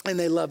 and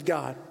they loved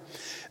God.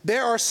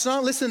 There are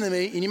some, listen to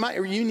me, and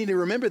you need to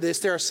remember this,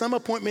 there are some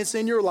appointments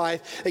in your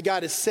life that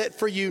God has set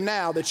for you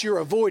now that you're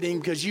avoiding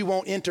because you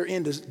won't enter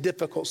into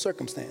difficult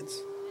circumstance.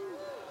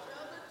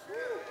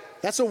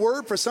 That's a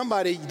word for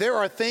somebody. There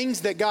are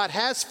things that God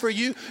has for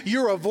you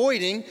you're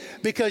avoiding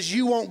because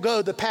you won't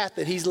go the path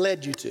that he's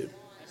led you to.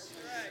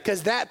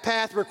 Because that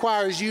path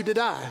requires you to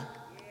die.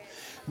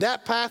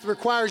 That path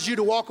requires you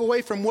to walk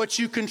away from what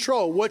you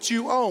control, what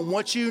you own,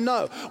 what you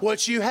know,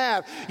 what you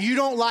have. You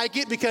don't like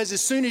it because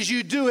as soon as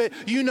you do it,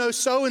 you know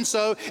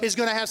so-and-so is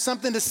going to have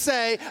something to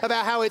say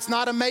about how it's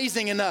not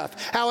amazing enough,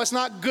 how it's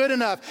not good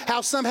enough,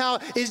 how somehow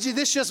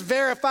this just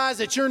verifies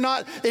that you're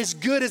not as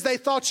good as they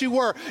thought you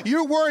were.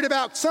 You're worried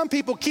about some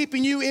people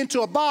keeping you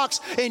into a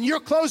box, and you're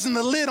closing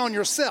the lid on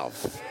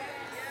yourself.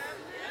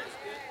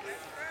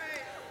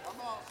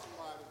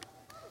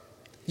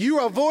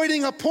 You're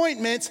avoiding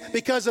appointments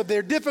because of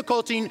their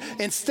difficulty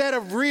instead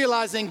of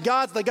realizing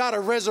God's the God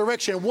of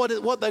resurrection.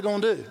 What they're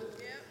going to do?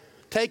 Yeah.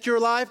 Take your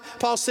life.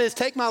 Paul says,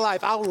 take my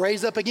life. I'll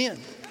raise up again.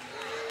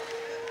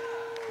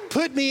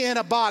 Put me in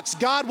a box.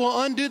 God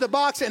will undo the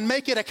box and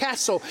make it a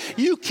castle.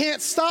 You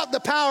can't stop the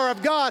power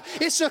of God.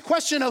 It's a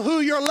question of who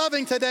you're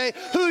loving today,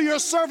 who you're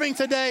serving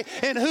today,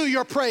 and who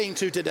you're praying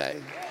to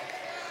today.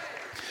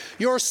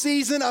 Your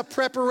season of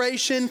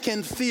preparation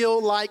can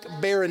feel like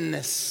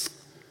barrenness.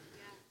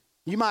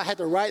 You might have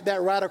to write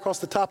that right across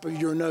the top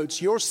of your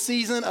notes. Your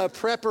season of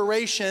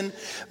preparation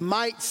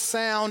might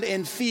sound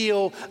and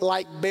feel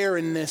like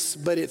barrenness,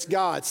 but it's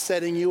God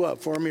setting you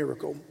up for a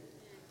miracle.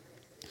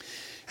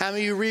 How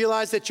many of you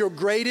realize that your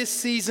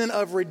greatest season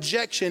of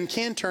rejection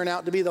can turn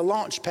out to be the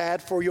launch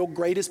pad for your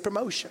greatest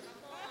promotion?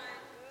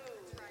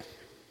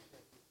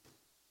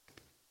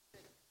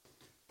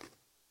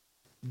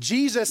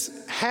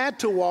 Jesus had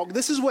to walk.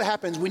 This is what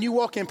happens when you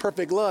walk in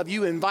perfect love.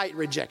 You invite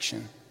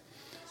rejection.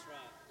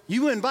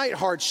 You invite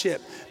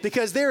hardship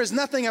because there is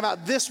nothing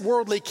about this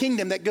worldly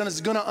kingdom that is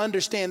going to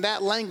understand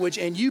that language,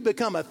 and you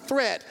become a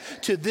threat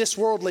to this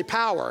worldly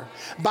power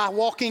by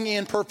walking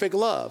in perfect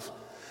love.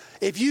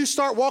 If you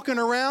start walking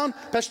around,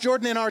 Pastor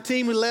Jordan and our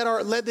team, we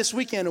led this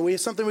weekend. We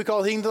have something we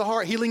call healing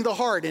the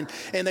heart,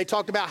 and they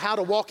talked about how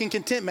to walk in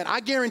contentment.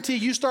 I guarantee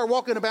you start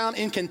walking about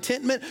in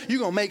contentment, you're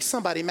going to make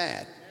somebody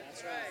mad.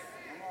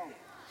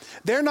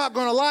 They're not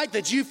going to like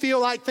that you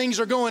feel like things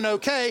are going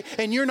okay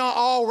and you're not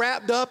all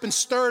wrapped up and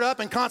stirred up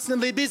and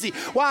constantly busy.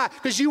 Why?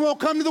 Because you won't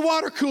come to the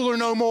water cooler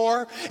no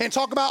more and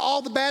talk about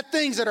all the bad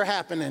things that are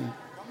happening.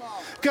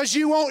 Because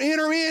you won't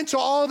enter into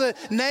all the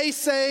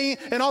naysaying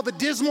and all the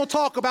dismal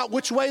talk about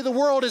which way the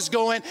world is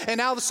going, and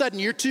all of a sudden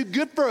you're too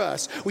good for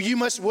us. Well,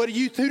 who do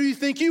you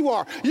think you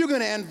are? You're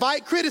going to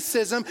invite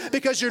criticism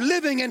because you're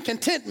living in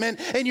contentment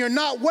and you're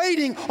not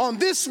waiting on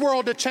this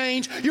world to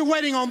change. You're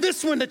waiting on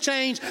this one to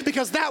change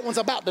because that one's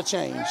about to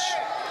change.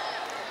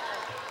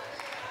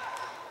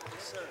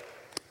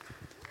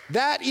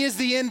 That is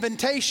the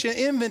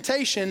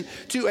invitation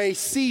to a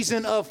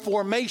season of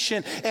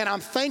formation. And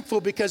I'm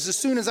thankful because as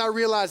soon as I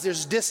realize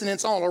there's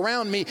dissonance all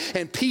around me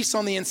and peace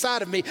on the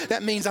inside of me,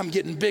 that means I'm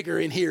getting bigger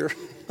in here.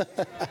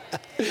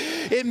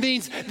 It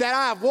means that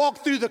I've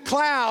walked through the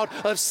cloud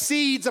of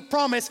seeds of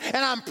promise and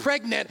I'm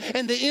pregnant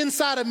and the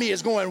inside of me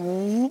is going,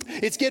 whoop.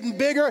 It's getting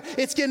bigger.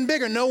 It's getting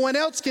bigger. No one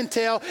else can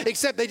tell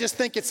except they just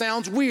think it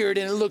sounds weird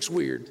and it looks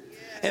weird.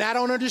 And I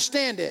don't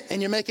understand it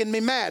and you're making me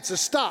mad. So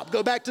stop.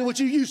 Go back to what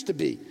you used to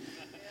be.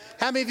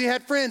 How many of you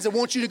had friends that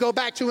want you to go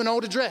back to an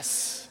old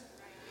address?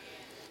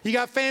 You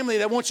got family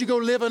that wants you to go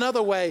live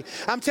another way.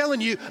 I'm telling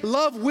you,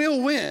 love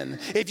will win.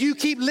 If you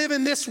keep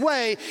living this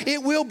way,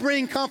 it will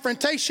bring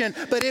confrontation,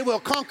 but it will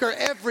conquer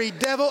every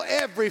devil,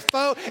 every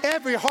foe,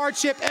 every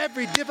hardship,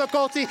 every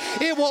difficulty.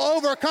 It will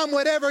overcome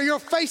whatever you're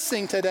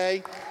facing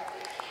today.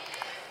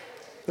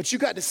 But you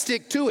got to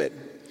stick to it.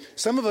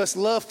 Some of us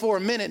love for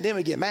a minute, then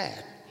we get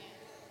mad.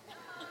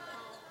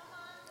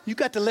 You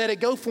got to let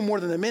it go for more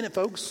than a minute,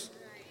 folks.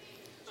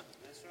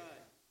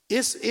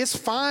 It's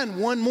fine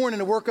one morning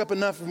to work up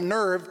enough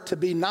nerve to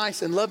be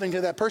nice and loving to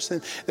that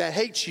person that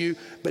hates you,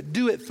 but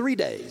do it 3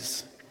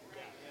 days.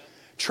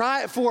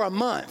 Try it for a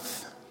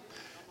month.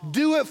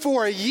 Do it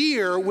for a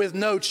year with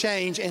no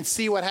change and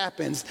see what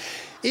happens.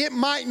 It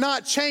might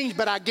not change,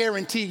 but I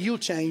guarantee you'll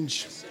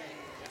change.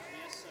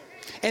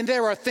 And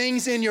there are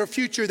things in your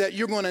future that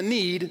you're going to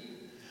need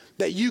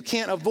that you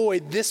can't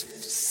avoid this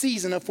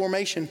season of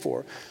formation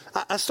for.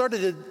 I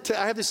started to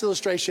I have this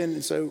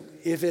illustration, so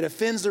if it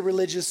offends the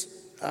religious,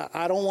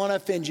 I don't want to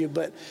offend you,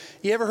 but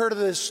you ever heard of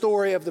the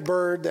story of the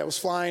bird that was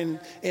flying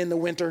in the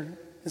winter?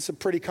 It's a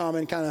pretty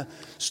common kind of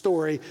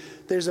story.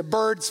 There's a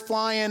bird's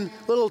flying,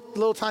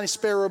 little tiny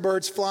sparrow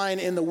birds flying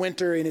in the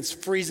winter, and it's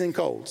freezing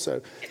cold.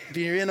 So if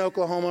you're in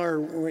Oklahoma or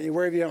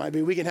wherever you might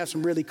be, we can have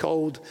some really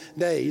cold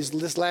days.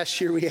 This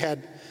last year we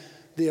had,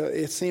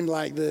 it seemed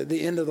like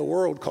the end of the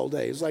world cold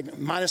day. It was like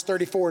minus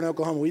 34 in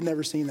Oklahoma. We'd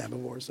never seen that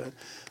before. So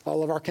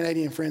all of our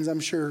Canadian friends,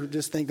 I'm sure,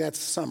 just think that's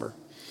summer.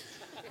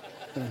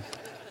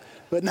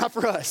 But not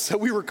for us. So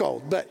we were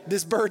cold. But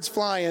this bird's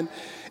flying.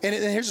 And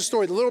here's the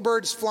story. The little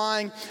bird's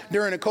flying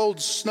during a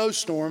cold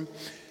snowstorm.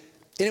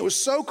 And it was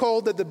so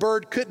cold that the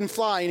bird couldn't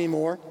fly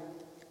anymore.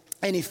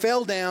 And he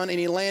fell down and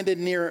he landed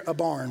near a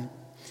barn.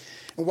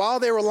 And while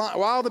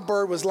the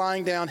bird was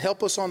lying down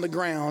helpless on the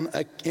ground,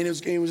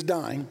 and he was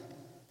dying,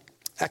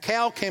 a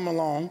cow came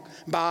along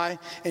by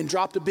and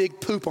dropped a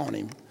big poop on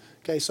him.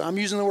 Okay, so I'm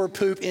using the word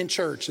poop in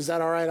church. Is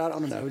that all right? I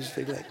don't know. Just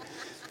figure that.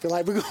 Feel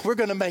like we're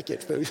going to make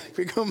it.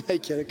 We're going to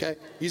make it, okay?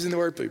 Using the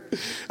word poop.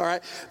 All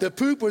right. The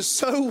poop was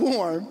so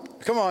warm,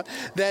 come on,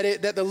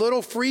 that the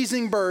little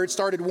freezing bird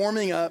started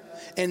warming up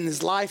and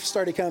his life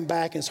started coming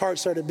back and his heart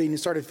started beating and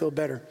started to feel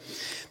better.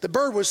 The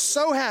bird was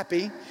so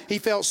happy, he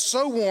felt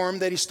so warm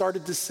that he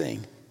started to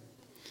sing.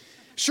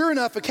 Sure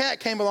enough, a cat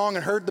came along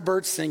and heard the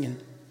bird singing.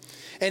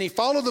 And he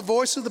followed the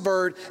voice of the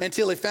bird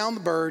until he found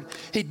the bird.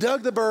 He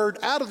dug the bird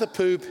out of the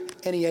poop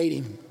and he ate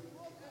him.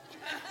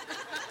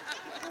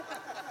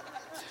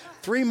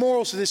 3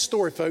 morals to this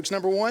story, folks.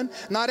 Number 1,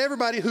 not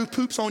everybody who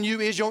poops on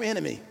you is your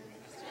enemy.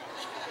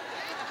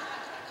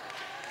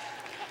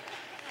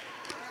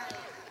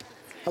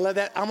 I'm going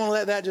to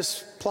let that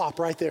just plop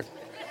right there.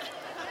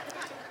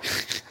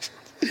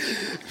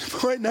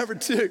 Point number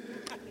 2,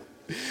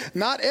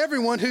 not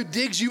everyone who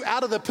digs you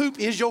out of the poop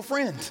is your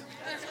friend.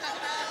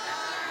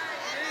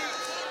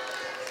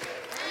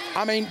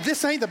 I mean,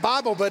 this ain't the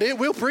Bible, but it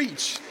will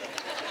preach.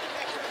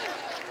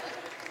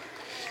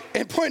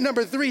 And point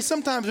number 3,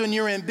 sometimes when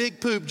you're in big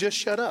poop, just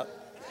shut up.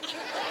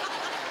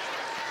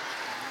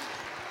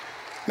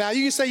 Now,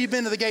 you can say you've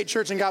been to the Gate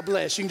Church and God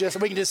bless. We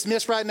can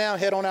dismiss right now,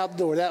 head on out the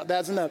door.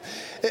 That's enough.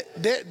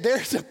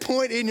 There's a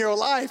point in your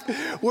life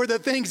where the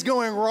things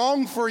going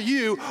wrong for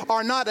you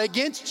are not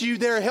against you,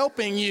 they're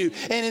helping you.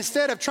 And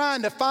instead of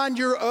trying to find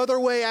your other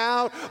way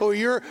out, or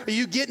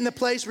you get in a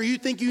place where you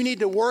think you need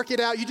to work it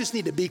out, you just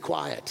need to be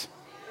quiet.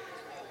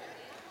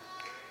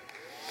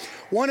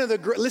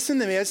 Listen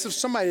to me, this is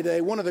somebody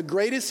today, one of the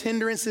greatest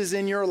hindrances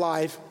in your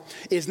life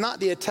is not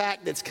the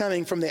attack that's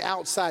coming from the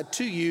outside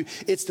to you,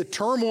 it's the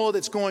turmoil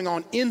that's going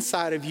on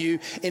inside of you,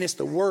 and it's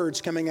the words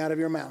coming out of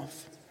your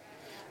mouth.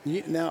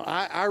 Now,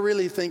 I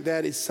really think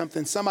that is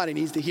something somebody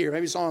needs to hear.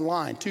 Maybe it's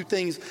online. 2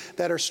 things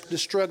that are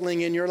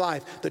struggling in your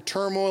life, the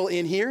turmoil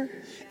in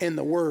here and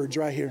the words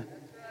right here.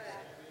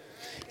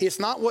 It's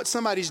not what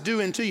somebody's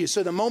doing to you.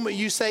 So the moment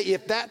you say,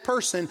 if that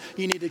person,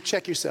 you need to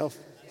check yourself.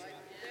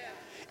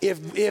 If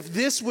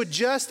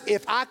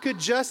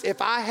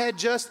I had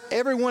just,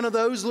 every one of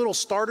those little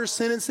starter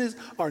sentences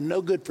are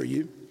no good for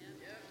you.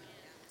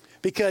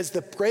 Because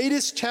the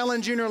greatest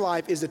challenge in your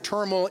life is the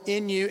turmoil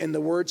in you and the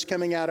words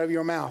coming out of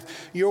your mouth.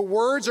 Your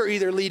words are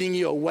either leading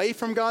you away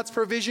from God's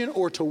provision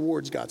or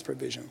towards God's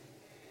provision.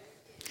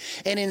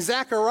 And in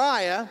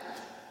Zechariah,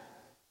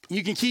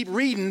 you can keep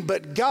reading,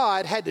 but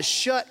God had to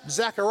shut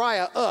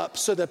Zechariah up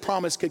so the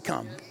promise could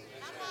come.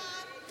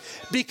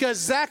 Because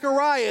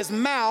Zechariah's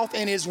mouth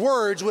and his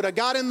words would have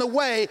got in the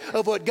way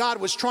of what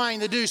God was trying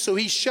to do, so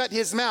he shut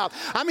his mouth.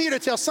 I'm here to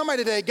tell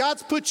somebody today,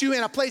 God's put you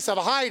in a place of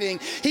hiding.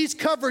 He's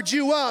covered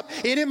you up,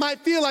 and it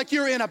might feel like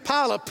you're in a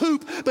pile of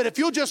poop, but if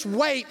you'll just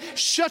wait,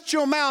 shut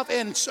your mouth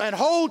and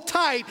hold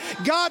tight,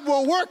 God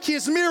will work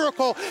his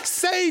miracle,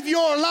 save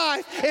your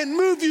life, and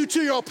move you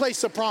to your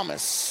place of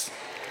promise.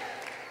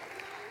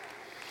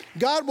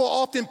 God will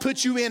often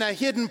put you in a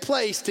hidden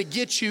place to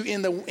get you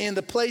in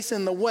the place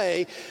in the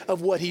way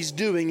of what he's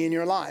doing in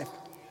your life.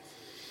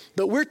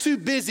 But we're too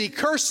busy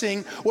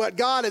cursing what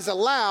God has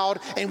allowed,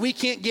 and we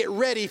can't get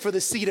ready for the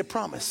seed of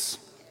promise.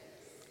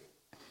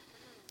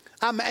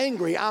 I'm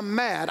angry, I'm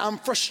mad, I'm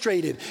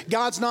frustrated.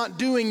 God's not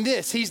doing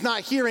this. He's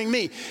not hearing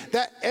me.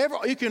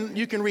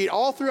 You can read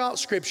all throughout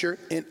Scripture,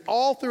 and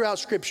all throughout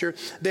Scripture,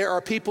 there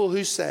are people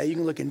who say, you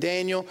can look in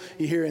Daniel,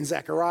 you hear in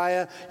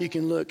Zechariah, you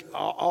can look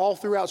all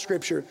throughout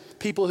Scripture,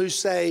 people who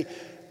say,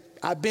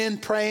 I've been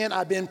praying,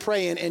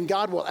 and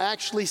God will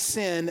actually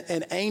send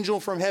an angel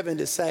from heaven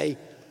to say,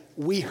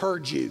 we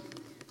heard you.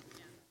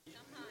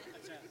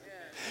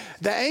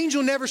 The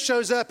angel never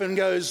shows up and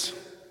goes,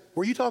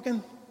 were you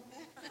talking?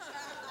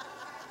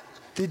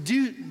 Did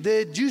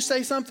you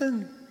say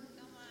something?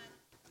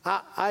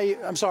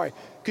 I'm sorry.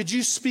 Could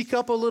you speak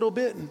up a little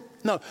bit?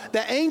 No,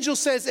 the angel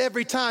says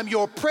every time,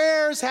 your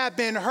prayers have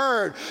been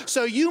heard.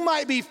 So you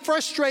might be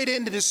frustrated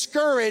and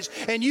discouraged,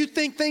 and you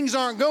think things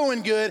aren't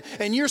going good,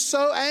 and you're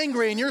so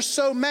angry and you're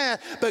so mad,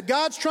 but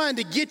God's trying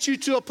to get you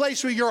to a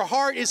place where your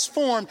heart is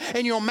formed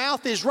and your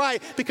mouth is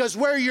right, because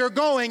where you're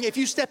going, if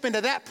you step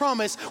into that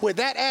promise with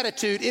that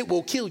attitude, it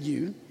will kill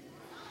you.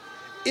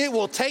 It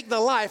will take the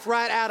life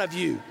right out of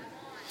you.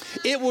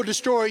 It will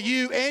destroy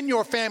you and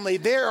your family.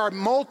 There are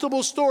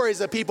multiple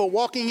stories of people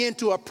walking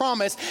into a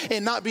promise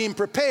and not being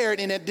prepared,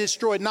 and it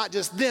destroyed not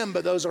just them,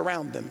 but those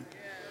around them.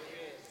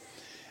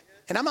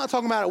 And I'm not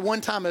talking about a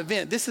one-time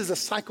event. This is a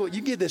cycle.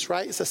 You get this,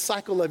 right? It's a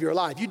cycle of your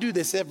life. You do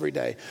this every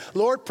day.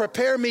 Lord,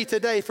 prepare me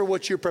today for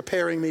what you're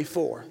preparing me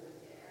for.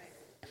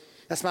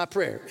 That's my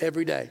prayer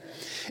every day.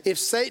 If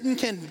Satan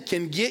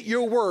can get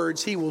your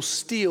words, he will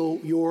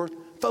steal your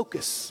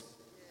focus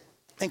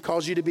and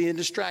cause you to be in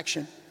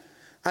distraction.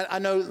 I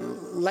know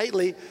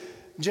lately,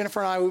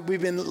 Jennifer and I,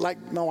 we've been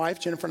like my wife,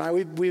 Jennifer and I,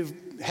 we've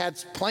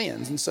had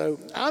plans. And so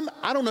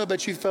I don't know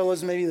about you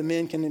fellas, maybe the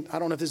men can, I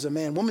don't know if this is a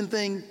man-woman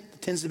thing,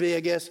 it tends to be, I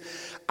guess.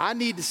 I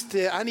need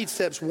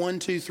steps 1,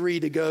 2, 3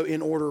 to go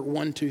in order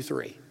 1, 2,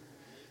 3.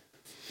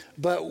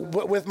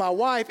 But with my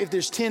wife, if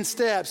there's 10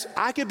 steps,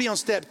 I could be on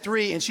step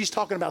 3 and she's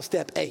talking about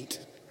step 8.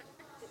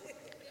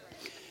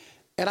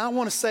 And I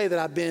want to say that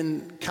I've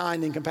been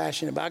kind and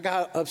compassionate, but I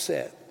got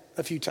upset.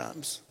 a few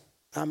times.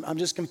 I'm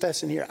just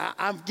confessing here.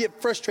 I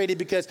get frustrated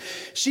because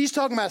she's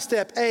talking about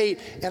step 8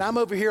 and I'm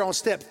over here on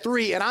step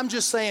 3, and I'm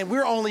just saying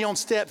we're only on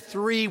step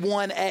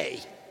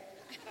 3-1A.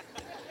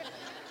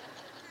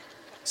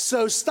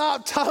 So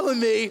stop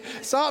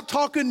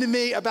talking to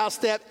me about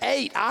step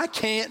 8. I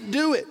can't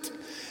do it.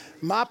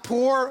 My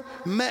poor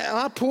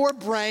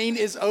brain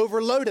is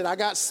overloaded. I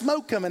got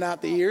smoke coming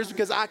out the ears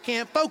because I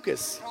can't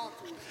focus.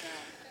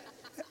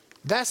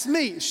 That's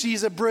me.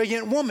 She's a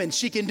brilliant woman.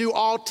 She can do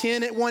all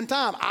 10 at one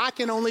time. I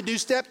can only do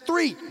step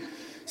 3.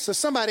 So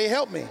somebody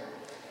help me.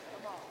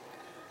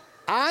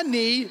 I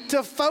need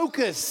to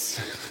focus.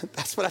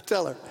 That's what I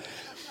tell her.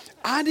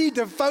 I need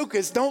to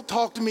focus. Don't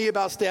talk to me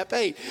about step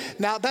 8.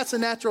 Now, that's a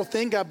natural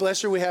thing. God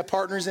bless her. We have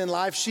partners in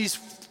life. She's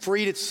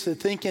free to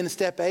think in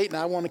step 8, and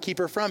I want to keep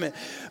her from it.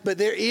 But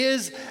there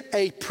is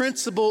a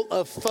principle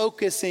of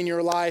focus in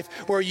your life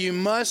where you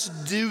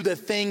must do the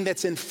thing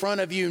that's in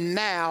front of you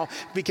now,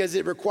 because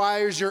it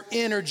requires your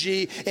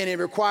energy and it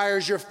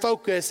requires your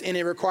focus and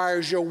it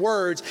requires your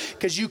words,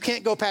 because you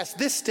can't go past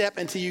this step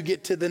until you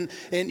get to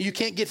and you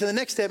can't get to the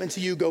next step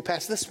until you go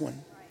past this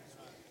one.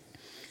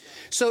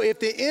 So if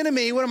the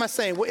enemy, what am I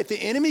saying? If the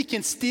enemy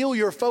can steal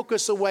your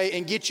focus away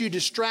and get you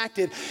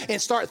distracted and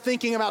start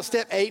thinking about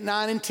step 8,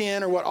 9, and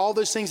 10, or what all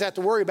those things have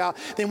to worry about,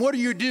 then what are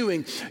you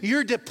doing?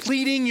 You're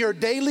depleting your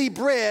daily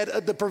bread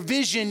of the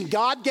provision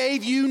God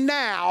gave you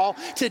now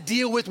to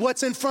deal with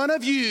what's in front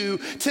of you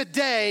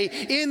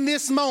today, in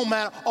this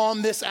moment,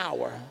 on this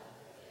hour.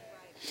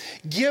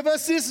 Give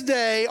us this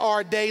day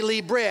our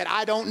daily bread.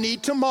 I don't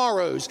need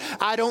tomorrow's.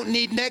 I don't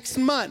need next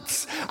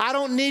month's. I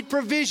don't need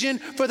provision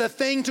for the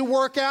thing to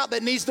work out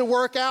that needs to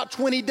work out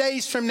 20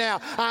 days from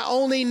now. I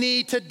only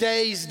need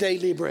today's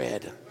daily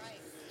bread.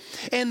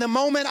 And the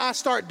moment I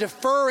start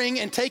deferring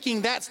and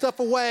taking that stuff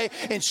away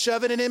and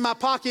shoving it in my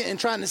pocket and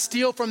trying to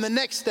steal from the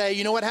next day,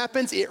 you know what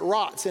happens? It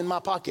rots in my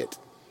pocket.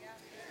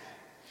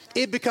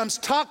 It becomes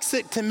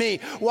toxic to me.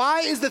 Why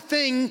is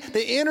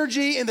the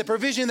energy and the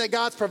provision that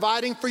God's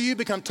providing for you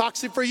become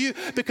toxic for you?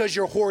 Because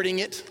you're hoarding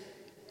it.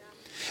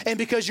 And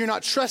because you're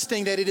not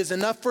trusting that it is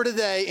enough for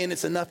today and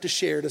it's enough to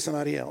share to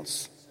somebody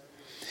else.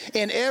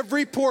 And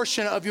every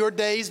portion of your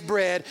day's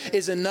bread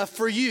is enough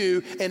for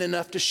you and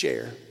enough to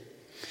share.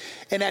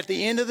 And at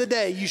the end of the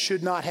day, you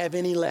should not have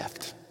any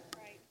left.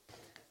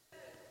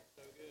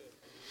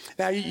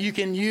 Now, you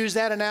can use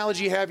that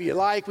analogy however you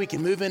like. We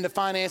can move into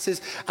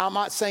finances. I'm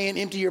not saying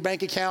empty your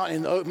bank account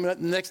and open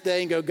it the next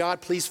day and go,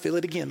 God, please fill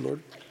it again,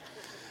 Lord.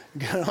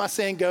 I'm not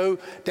saying go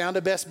down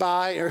to Best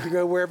Buy or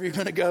go wherever you're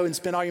going to go and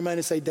spend all your money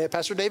and say,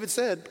 Pastor David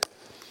said.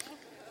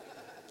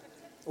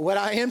 What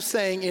I am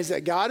saying is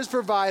that God has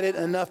provided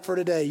enough for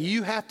today.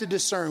 You have to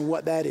discern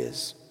what that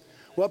is.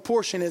 What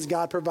portion has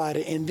God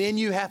provided? And then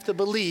you have to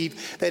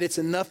believe that it's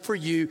enough for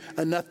you,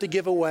 enough to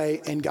give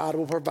away, and God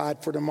will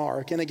provide for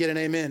tomorrow. Can I get an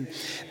amen?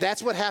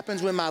 That's what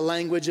happens when my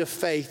language of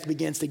faith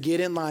begins to get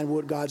in line with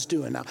what God's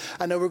doing. Now,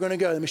 I know we're going to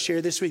go. Let me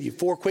share this with you.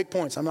 4 quick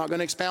points. I'm not going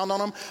to expound on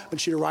them. I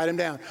want you to write them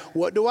down.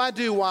 What do I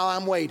do while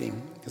I'm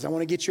waiting? Because I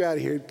want to get you out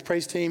of here.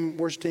 Praise team,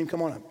 worship team,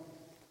 come on up.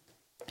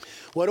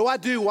 What do I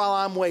do while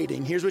I'm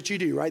waiting? Here's what you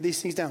do. Write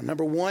these things down.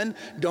 Number 1,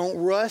 don't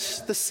rush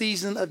the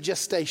season of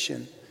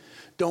gestation.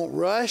 Don't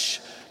rush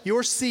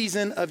your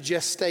season of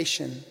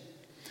gestation.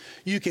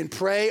 You can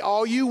pray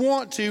all you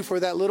want to for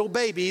that little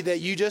baby that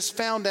you just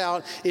found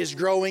out is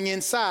growing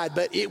inside,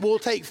 but it will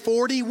take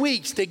 40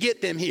 weeks to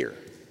get them here.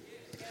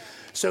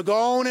 So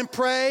go on and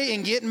pray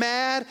and get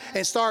mad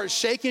and start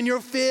shaking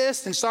your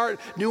fist and start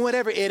doing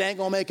whatever. It ain't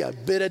going to make a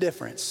bit of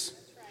difference.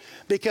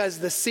 Because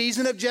the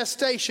season of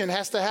gestation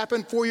has to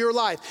happen for your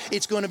life.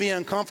 It's going to be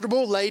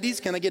uncomfortable. Ladies,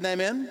 can I get an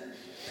amen?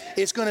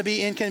 It's going to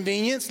be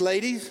inconvenience.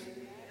 Ladies,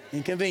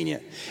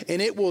 inconvenient.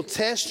 And it will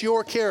test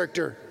your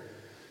character.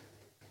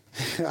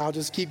 I'll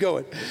just keep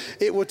going.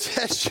 It will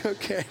test your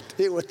character.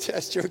 It will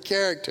test your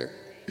character.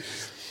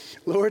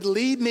 Lord,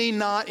 lead me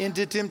not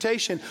into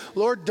temptation.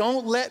 Lord,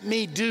 don't let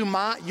me do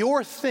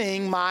your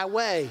thing my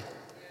way.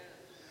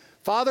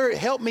 Father,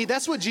 help me.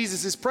 That's what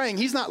Jesus is praying.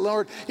 He's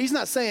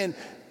not saying,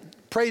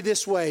 pray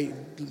this way.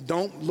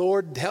 Don't,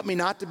 Lord, help me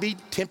not to be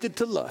tempted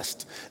to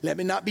lust. Let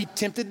me not be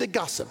tempted to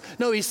gossip.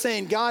 No, he's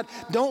saying, God,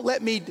 don't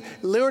let me,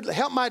 Lord,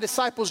 help my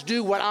disciples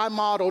do what I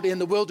modeled in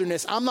the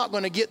wilderness. I'm not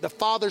going to get the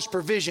Father's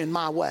provision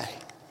my way.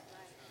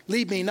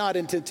 Lead me not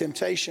into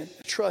temptation.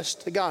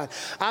 Trust to God.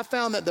 I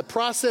found that the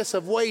process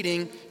of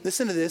waiting,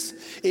 listen to this,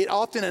 it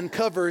often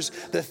uncovers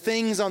the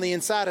things on the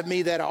inside of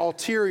me that are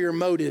ulterior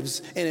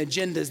motives and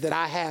agendas that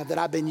I have, that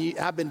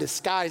I've been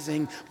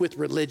disguising with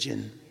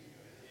religion.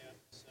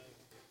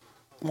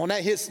 When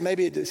that hits,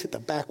 maybe it just hit the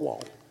back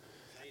wall.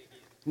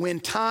 When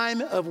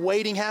time of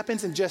waiting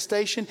happens in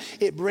gestation,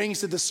 it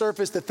brings to the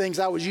surface the things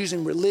I was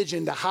using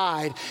religion to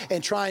hide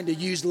and trying to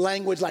use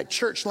language like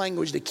church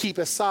language to keep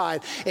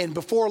aside. And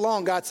before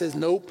long, God says,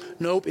 nope,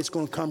 it's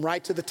going to come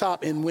right to the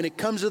top. And when it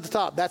comes to the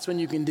top, that's when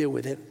you can deal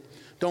with it.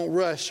 Don't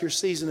rush your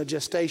season of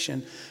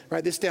gestation.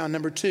 Write this down.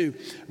 Number 2,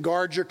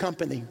 guard your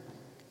company.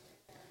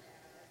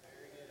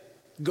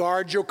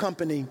 Guard your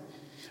company.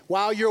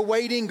 While you're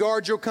waiting,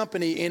 guard your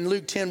company. In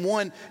Luke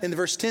 10:1, in the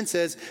verse 10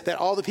 says that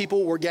all the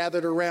people were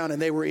gathered around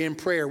and they were in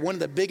prayer. One of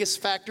the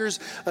biggest factors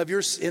of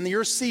your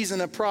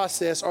season of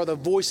process are the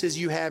voices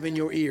you have in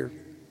your ear.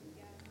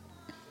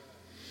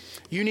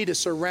 You need to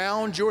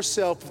surround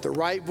yourself with the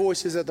right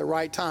voices at the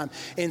right time.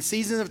 In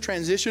seasons of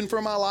transition for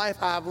my life,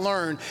 I've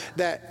learned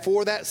that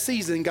for that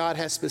season, God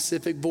has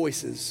specific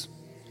voices.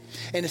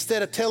 And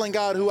instead of telling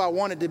God who I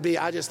wanted to be,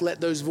 I just let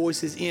those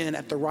voices in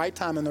at the right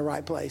time in the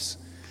right place.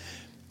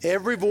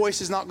 Every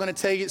voice is not going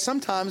to tell you.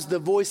 Sometimes the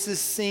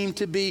voices seem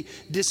to be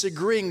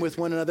disagreeing with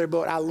one another,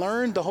 but I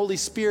learned the Holy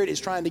Spirit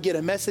is trying to get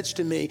a message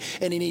to me,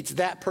 and he needs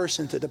that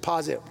person to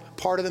deposit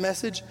part of the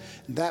message,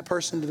 that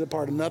person to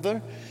depart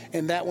another,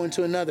 and that one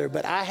to another.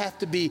 But I have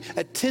to be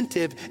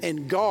attentive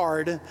and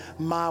guard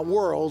my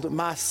world,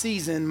 my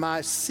season,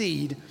 my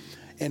seed,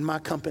 and my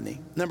company.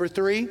 Number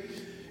 3,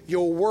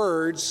 your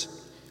words.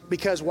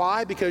 Because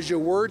why? Because your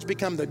words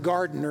become the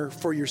gardener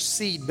for your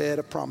seed bed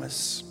of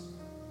promise.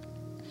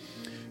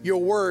 Your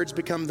words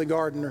become the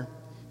gardener.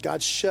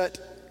 God shut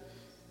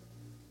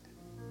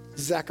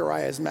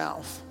Zechariah's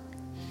mouth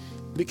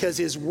because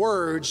his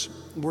words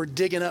were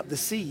digging up the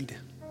seed.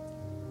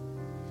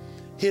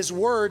 His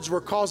words were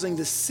causing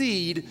the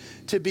seed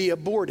to be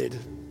aborted.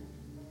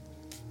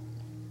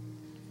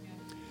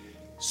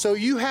 So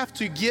you have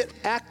to get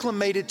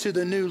acclimated to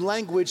the new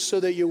language so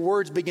that your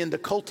words begin to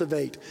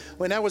cultivate.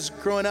 When I was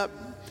growing up,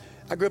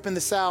 I grew up in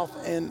the South,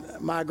 and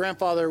my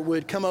grandfather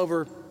would come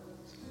over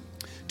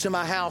to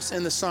my house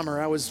in the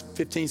summer. I was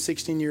 15,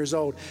 16 years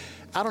old.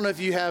 I don't know if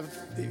you had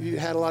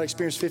a lot of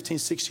experience, 15,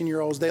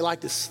 16-year-olds. They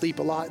like to sleep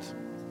a lot.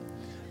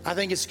 I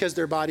think it's because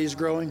their body is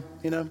growing,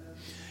 you know.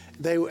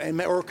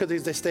 Or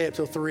because they stay up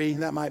till 3.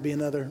 That might be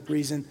another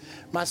reason.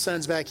 My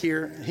son's back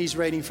here. He's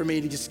waiting for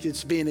me to just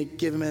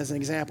give him as an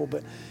example.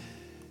 But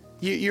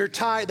you're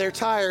tired. They're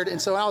tired.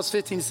 And so I was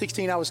 15,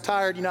 16. I was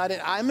tired. You know,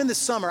 I'm in the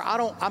summer.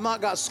 I'm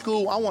not got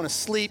school. I want to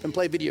sleep and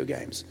play video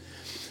games.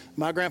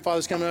 My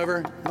grandfather's coming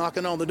over,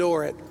 knocking on the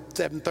door at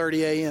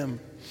 7:30 a.m.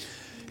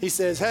 He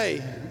says, "Hey,"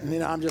 and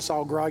then I'm just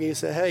all groggy. He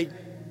said, "Hey,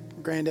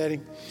 Granddaddy."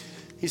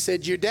 He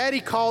said, "Your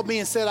daddy called me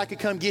and said I could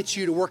come get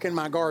you to work in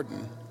my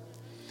garden."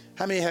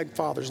 How many had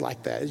fathers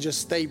like that? It's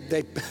just they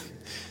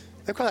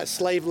call that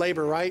slave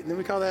labor, right? And then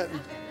we call that.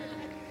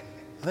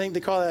 I think they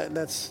call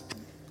that's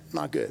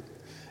not good.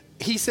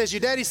 He says, "Your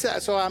daddy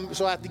said," so I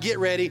have to get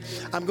ready.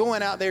 I'm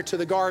going out there to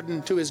the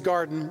garden, to his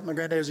garden. My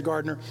granddad was a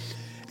gardener.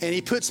 And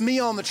he puts me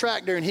on the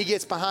tractor, and he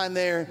gets behind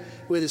there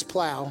with his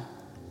plow.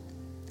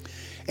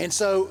 And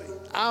so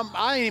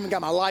I ain't even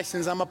got my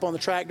license. I'm up on the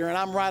tractor, and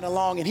I'm riding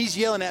along, and he's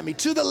yelling at me,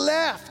 "To the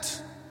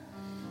left.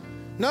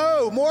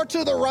 No, more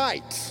to the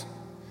right."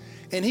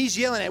 And he's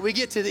yelling at me. We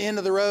get to the end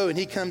of the road, and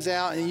he comes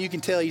out, and you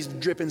can tell he's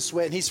dripping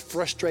sweat, and he's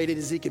frustrated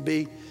as he could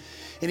be.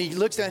 And he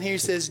looks down here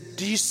and says,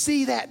 "Do you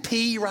see that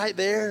pea right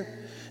there?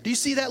 Do you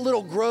see that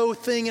little grow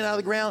thing out of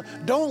the ground?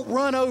 Don't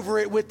run over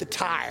it with the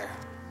tire."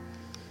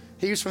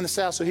 He was from the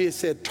South, so he had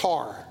said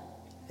tar.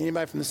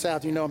 Anybody from the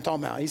South, you know what I'm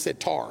talking about. He said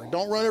tar.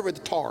 Don't run over with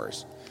the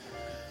tars.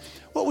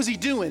 What was he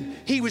doing?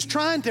 He was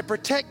trying to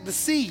protect the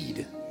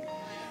seed.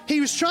 He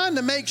was trying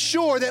to make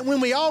sure that when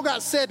we all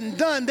got said and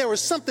done, there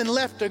was something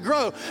left to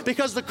grow,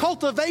 because the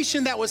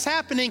cultivation that was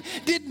happening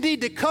didn't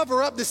need to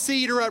cover up the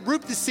seed or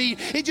uproot the seed.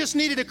 It just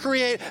needed to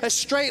create a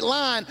straight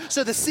line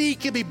so the seed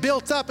could be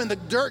built up and the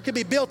dirt could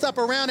be built up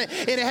around it,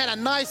 and it had a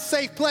nice,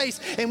 safe place.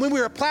 And when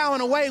we were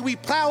plowing away, we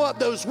plow up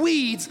those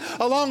weeds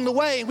along the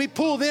way and we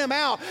pull them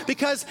out,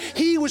 because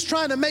he was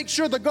trying to make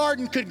sure the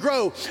garden could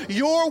grow.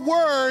 Your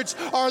words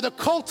are the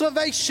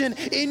cultivation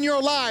in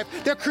your life.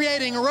 They're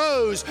creating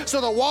rows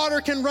so the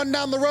water can run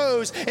down the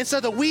rows, and so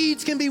the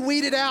weeds can be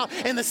weeded out,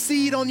 and the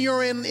seed on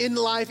your in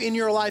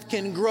your life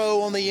can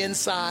grow on the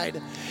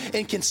inside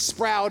and can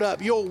sprout up.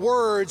 Your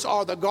words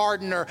are the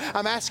gardener.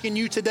 I'm asking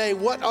you today,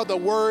 what are the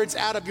words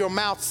out of your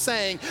mouth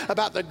saying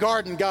about the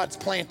garden God's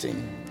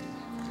planting?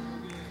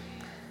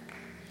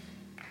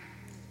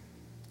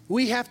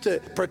 We have to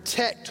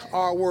protect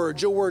our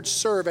words. Your words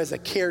serve as a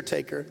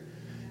caretaker.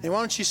 And why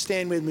don't you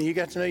stand with me? You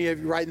got to know you're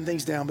writing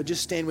things down, but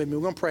just stand with me.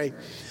 We're going to pray.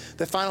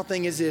 The final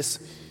thing is this.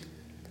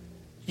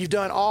 You've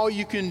done all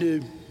you can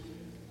do.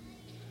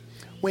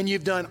 When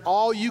you've done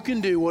all you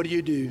can do, what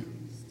do?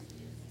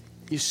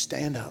 You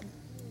stand up.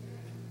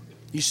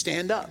 You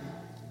stand up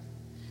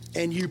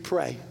and you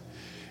pray.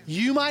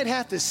 You might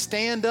have to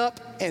stand up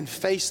and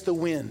face the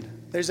wind.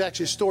 There's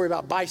actually a story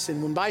about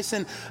bison. When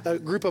a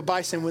group of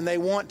bison, when they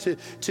want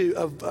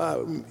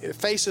to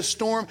face a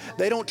storm,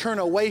 they don't turn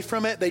away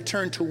from it, they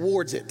turn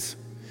towards it.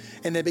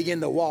 And they begin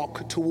to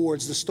walk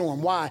towards the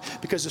storm. Why?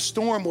 Because the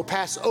storm will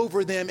pass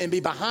over them and be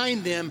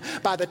behind them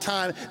by the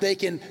time they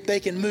can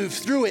move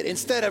through it,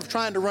 instead of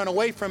trying to run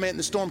away from it and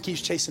the storm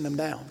keeps chasing them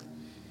down.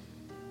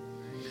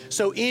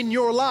 So in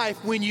your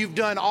life, when you've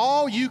done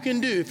all you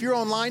can do, if you're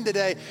online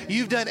today,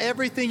 you've done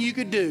everything you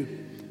could do,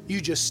 you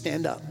just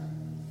stand up.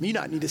 You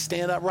not need to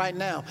stand up right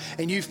now,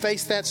 and you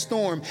face that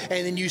storm,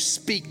 and then you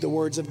speak the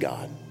words of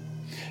God.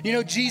 You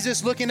know,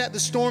 Jesus looking at the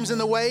storms and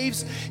the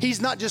waves,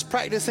 he's not just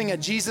practicing a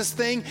Jesus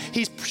thing.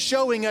 He's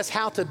showing us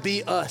how to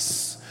be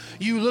us.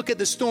 You look at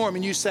the storm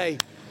and you say,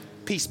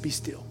 peace be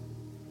still.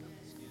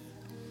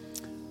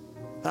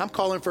 I'm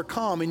calling for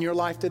calm in your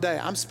life today.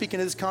 I'm speaking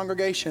to this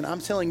congregation. I'm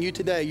telling you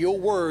today, your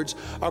words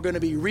are going to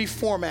be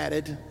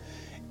reformatted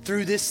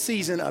through this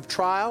season of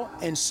trial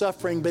and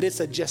suffering, but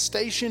it's a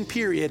gestation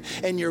period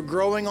and you're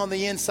growing on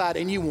the inside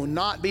and you will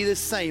not be the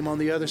same on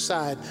the other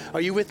side. Are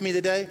you with me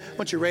today? I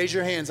want you to raise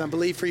your hands. I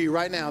believe for you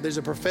right now. There's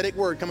a prophetic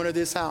word coming to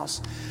this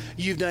house.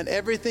 You've done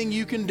everything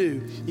you can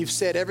do. You've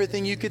said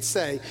everything you could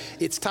say.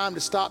 It's time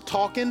to stop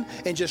talking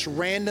and just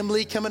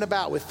randomly coming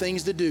about with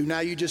things to do.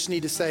 Now you just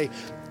need to say,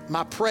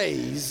 my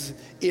praise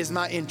is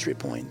my entry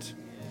point.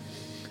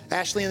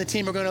 Ashley and the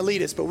team are going to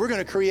lead us, but we're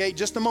going to create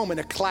just a moment,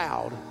 a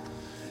cloud.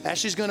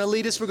 Ashley's going to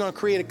lead us. We're going to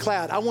create a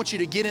cloud. I want you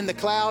to get in the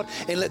cloud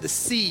and let the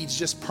seeds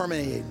just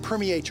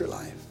permeate your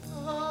life.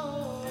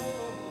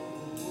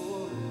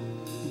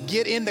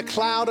 Get in the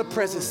cloud of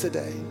presence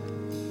today.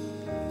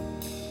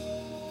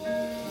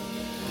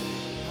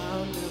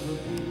 I'll never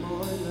be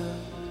more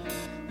loved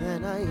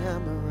than I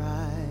am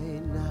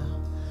right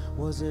now.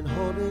 Wasn't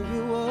holding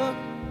you up,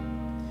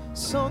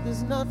 so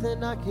there's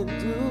nothing I can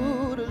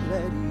do to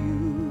let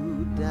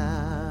you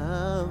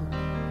down.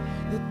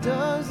 It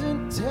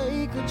doesn't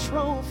take a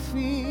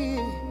trophy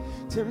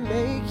to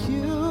make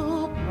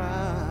you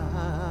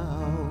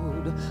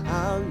proud.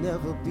 I'll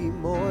never be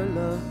more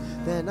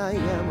loved than I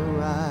am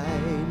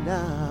right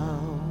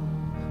now.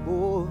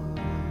 Oh.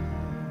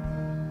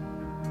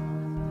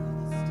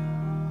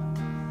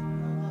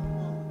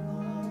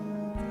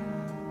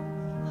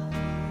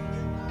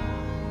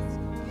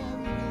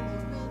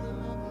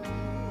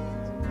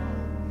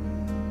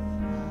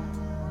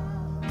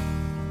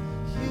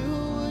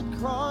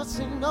 Cross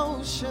an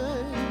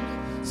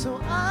ocean so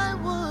I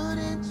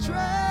wouldn't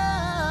drown.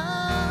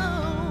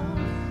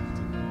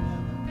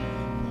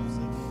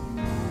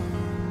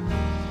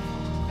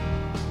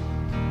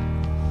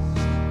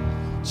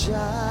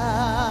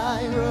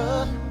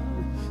 Jireh,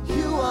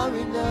 you are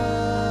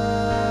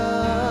enough.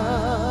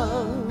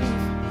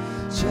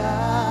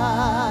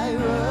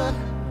 Jireh,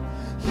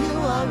 you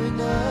are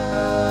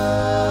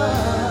enough.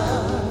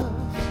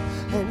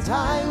 And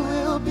I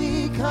will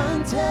be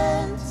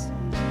content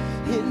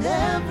in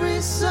every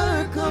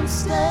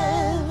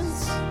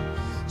circumstance.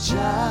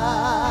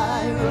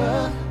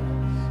 Jireh,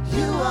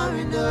 you are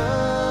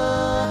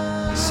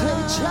enough.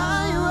 Say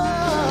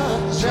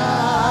Jireh,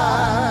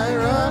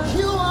 Jireh,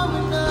 you are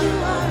enough. You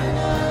are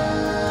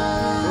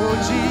enough. Oh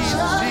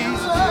Jesus,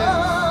 Jesus,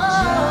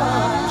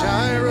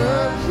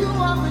 Jireh, you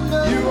are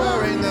enough. You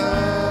are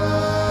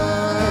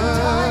enough.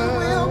 And I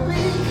will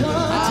be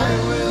content. I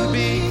will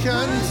be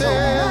content.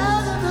 No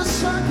matter the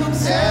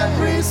circumstance.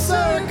 Every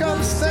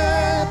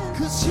circumstance.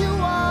 'Cause you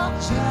are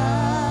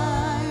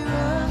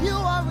Jireh. You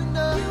are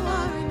enough. You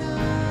are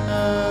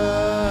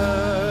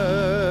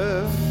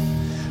enough.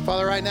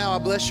 Father, right now I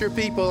bless your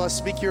people. I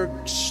speak your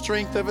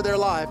strength over their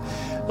life.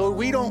 Lord,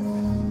 we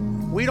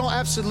don't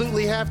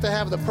absolutely have to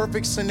have the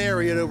perfect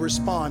scenario to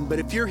respond. But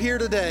if you're here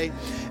today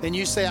and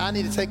you say, I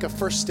need to take a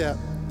first step,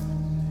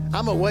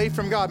 I'm away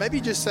from God. Maybe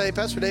you just say,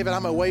 Pastor David,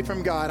 I'm away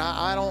from God.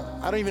 I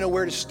don't even know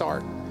where to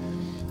start.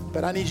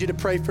 But I need you to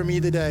pray for me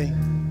today.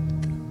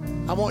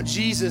 I want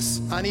Jesus.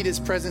 I need his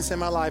presence in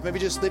my life. Maybe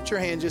just lift your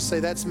hand. Just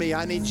say, that's me.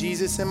 I need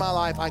Jesus in my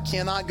life. I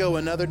cannot go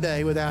another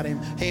day without him.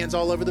 Hands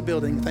all over the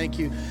building. Thank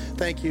you.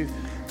 Thank you.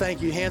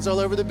 Thank you. Hands all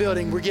over the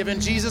building. We're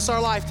giving Jesus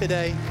our life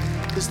today.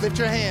 Just lift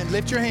your hand.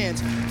 Lift your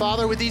hands.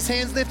 Father, with these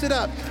hands lifted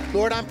up,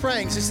 Lord, I'm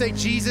praying. So say,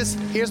 Jesus,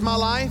 here's my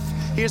life.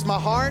 Here's my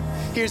heart.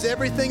 Here's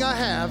everything I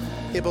have.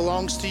 It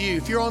belongs to you.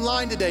 If you're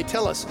online today,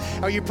 tell us,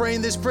 are you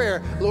praying this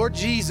prayer? Lord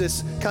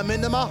Jesus, come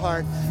into my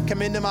heart,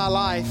 come into my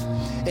life,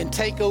 and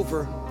take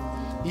over.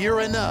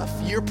 You're enough.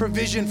 Your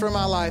provision for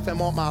my life. I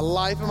want my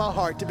life and my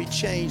heart to be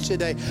changed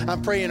today.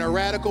 I'm praying a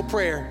radical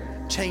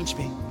prayer. Change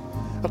me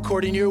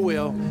according to your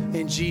will.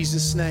 In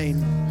Jesus'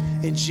 name.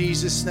 In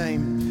Jesus'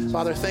 name.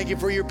 Father, thank you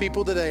for your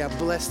people today. I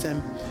bless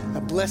them. I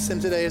bless them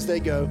today as they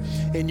go.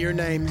 In your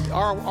name.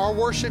 Our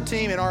worship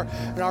team and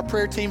our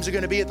prayer teams are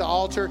going to be at the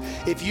altar.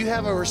 If you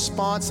have a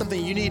response,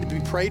 something you need to be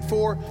prayed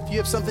for, if you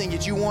have something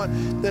that you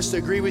want us to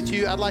agree with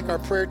you, I'd like our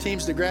prayer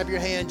teams to grab your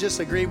hand, just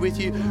agree with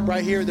you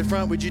right here at the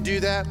front. Would you do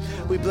that?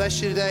 We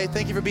bless you today.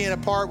 Thank you for being a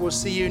part. We'll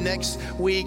see you next week.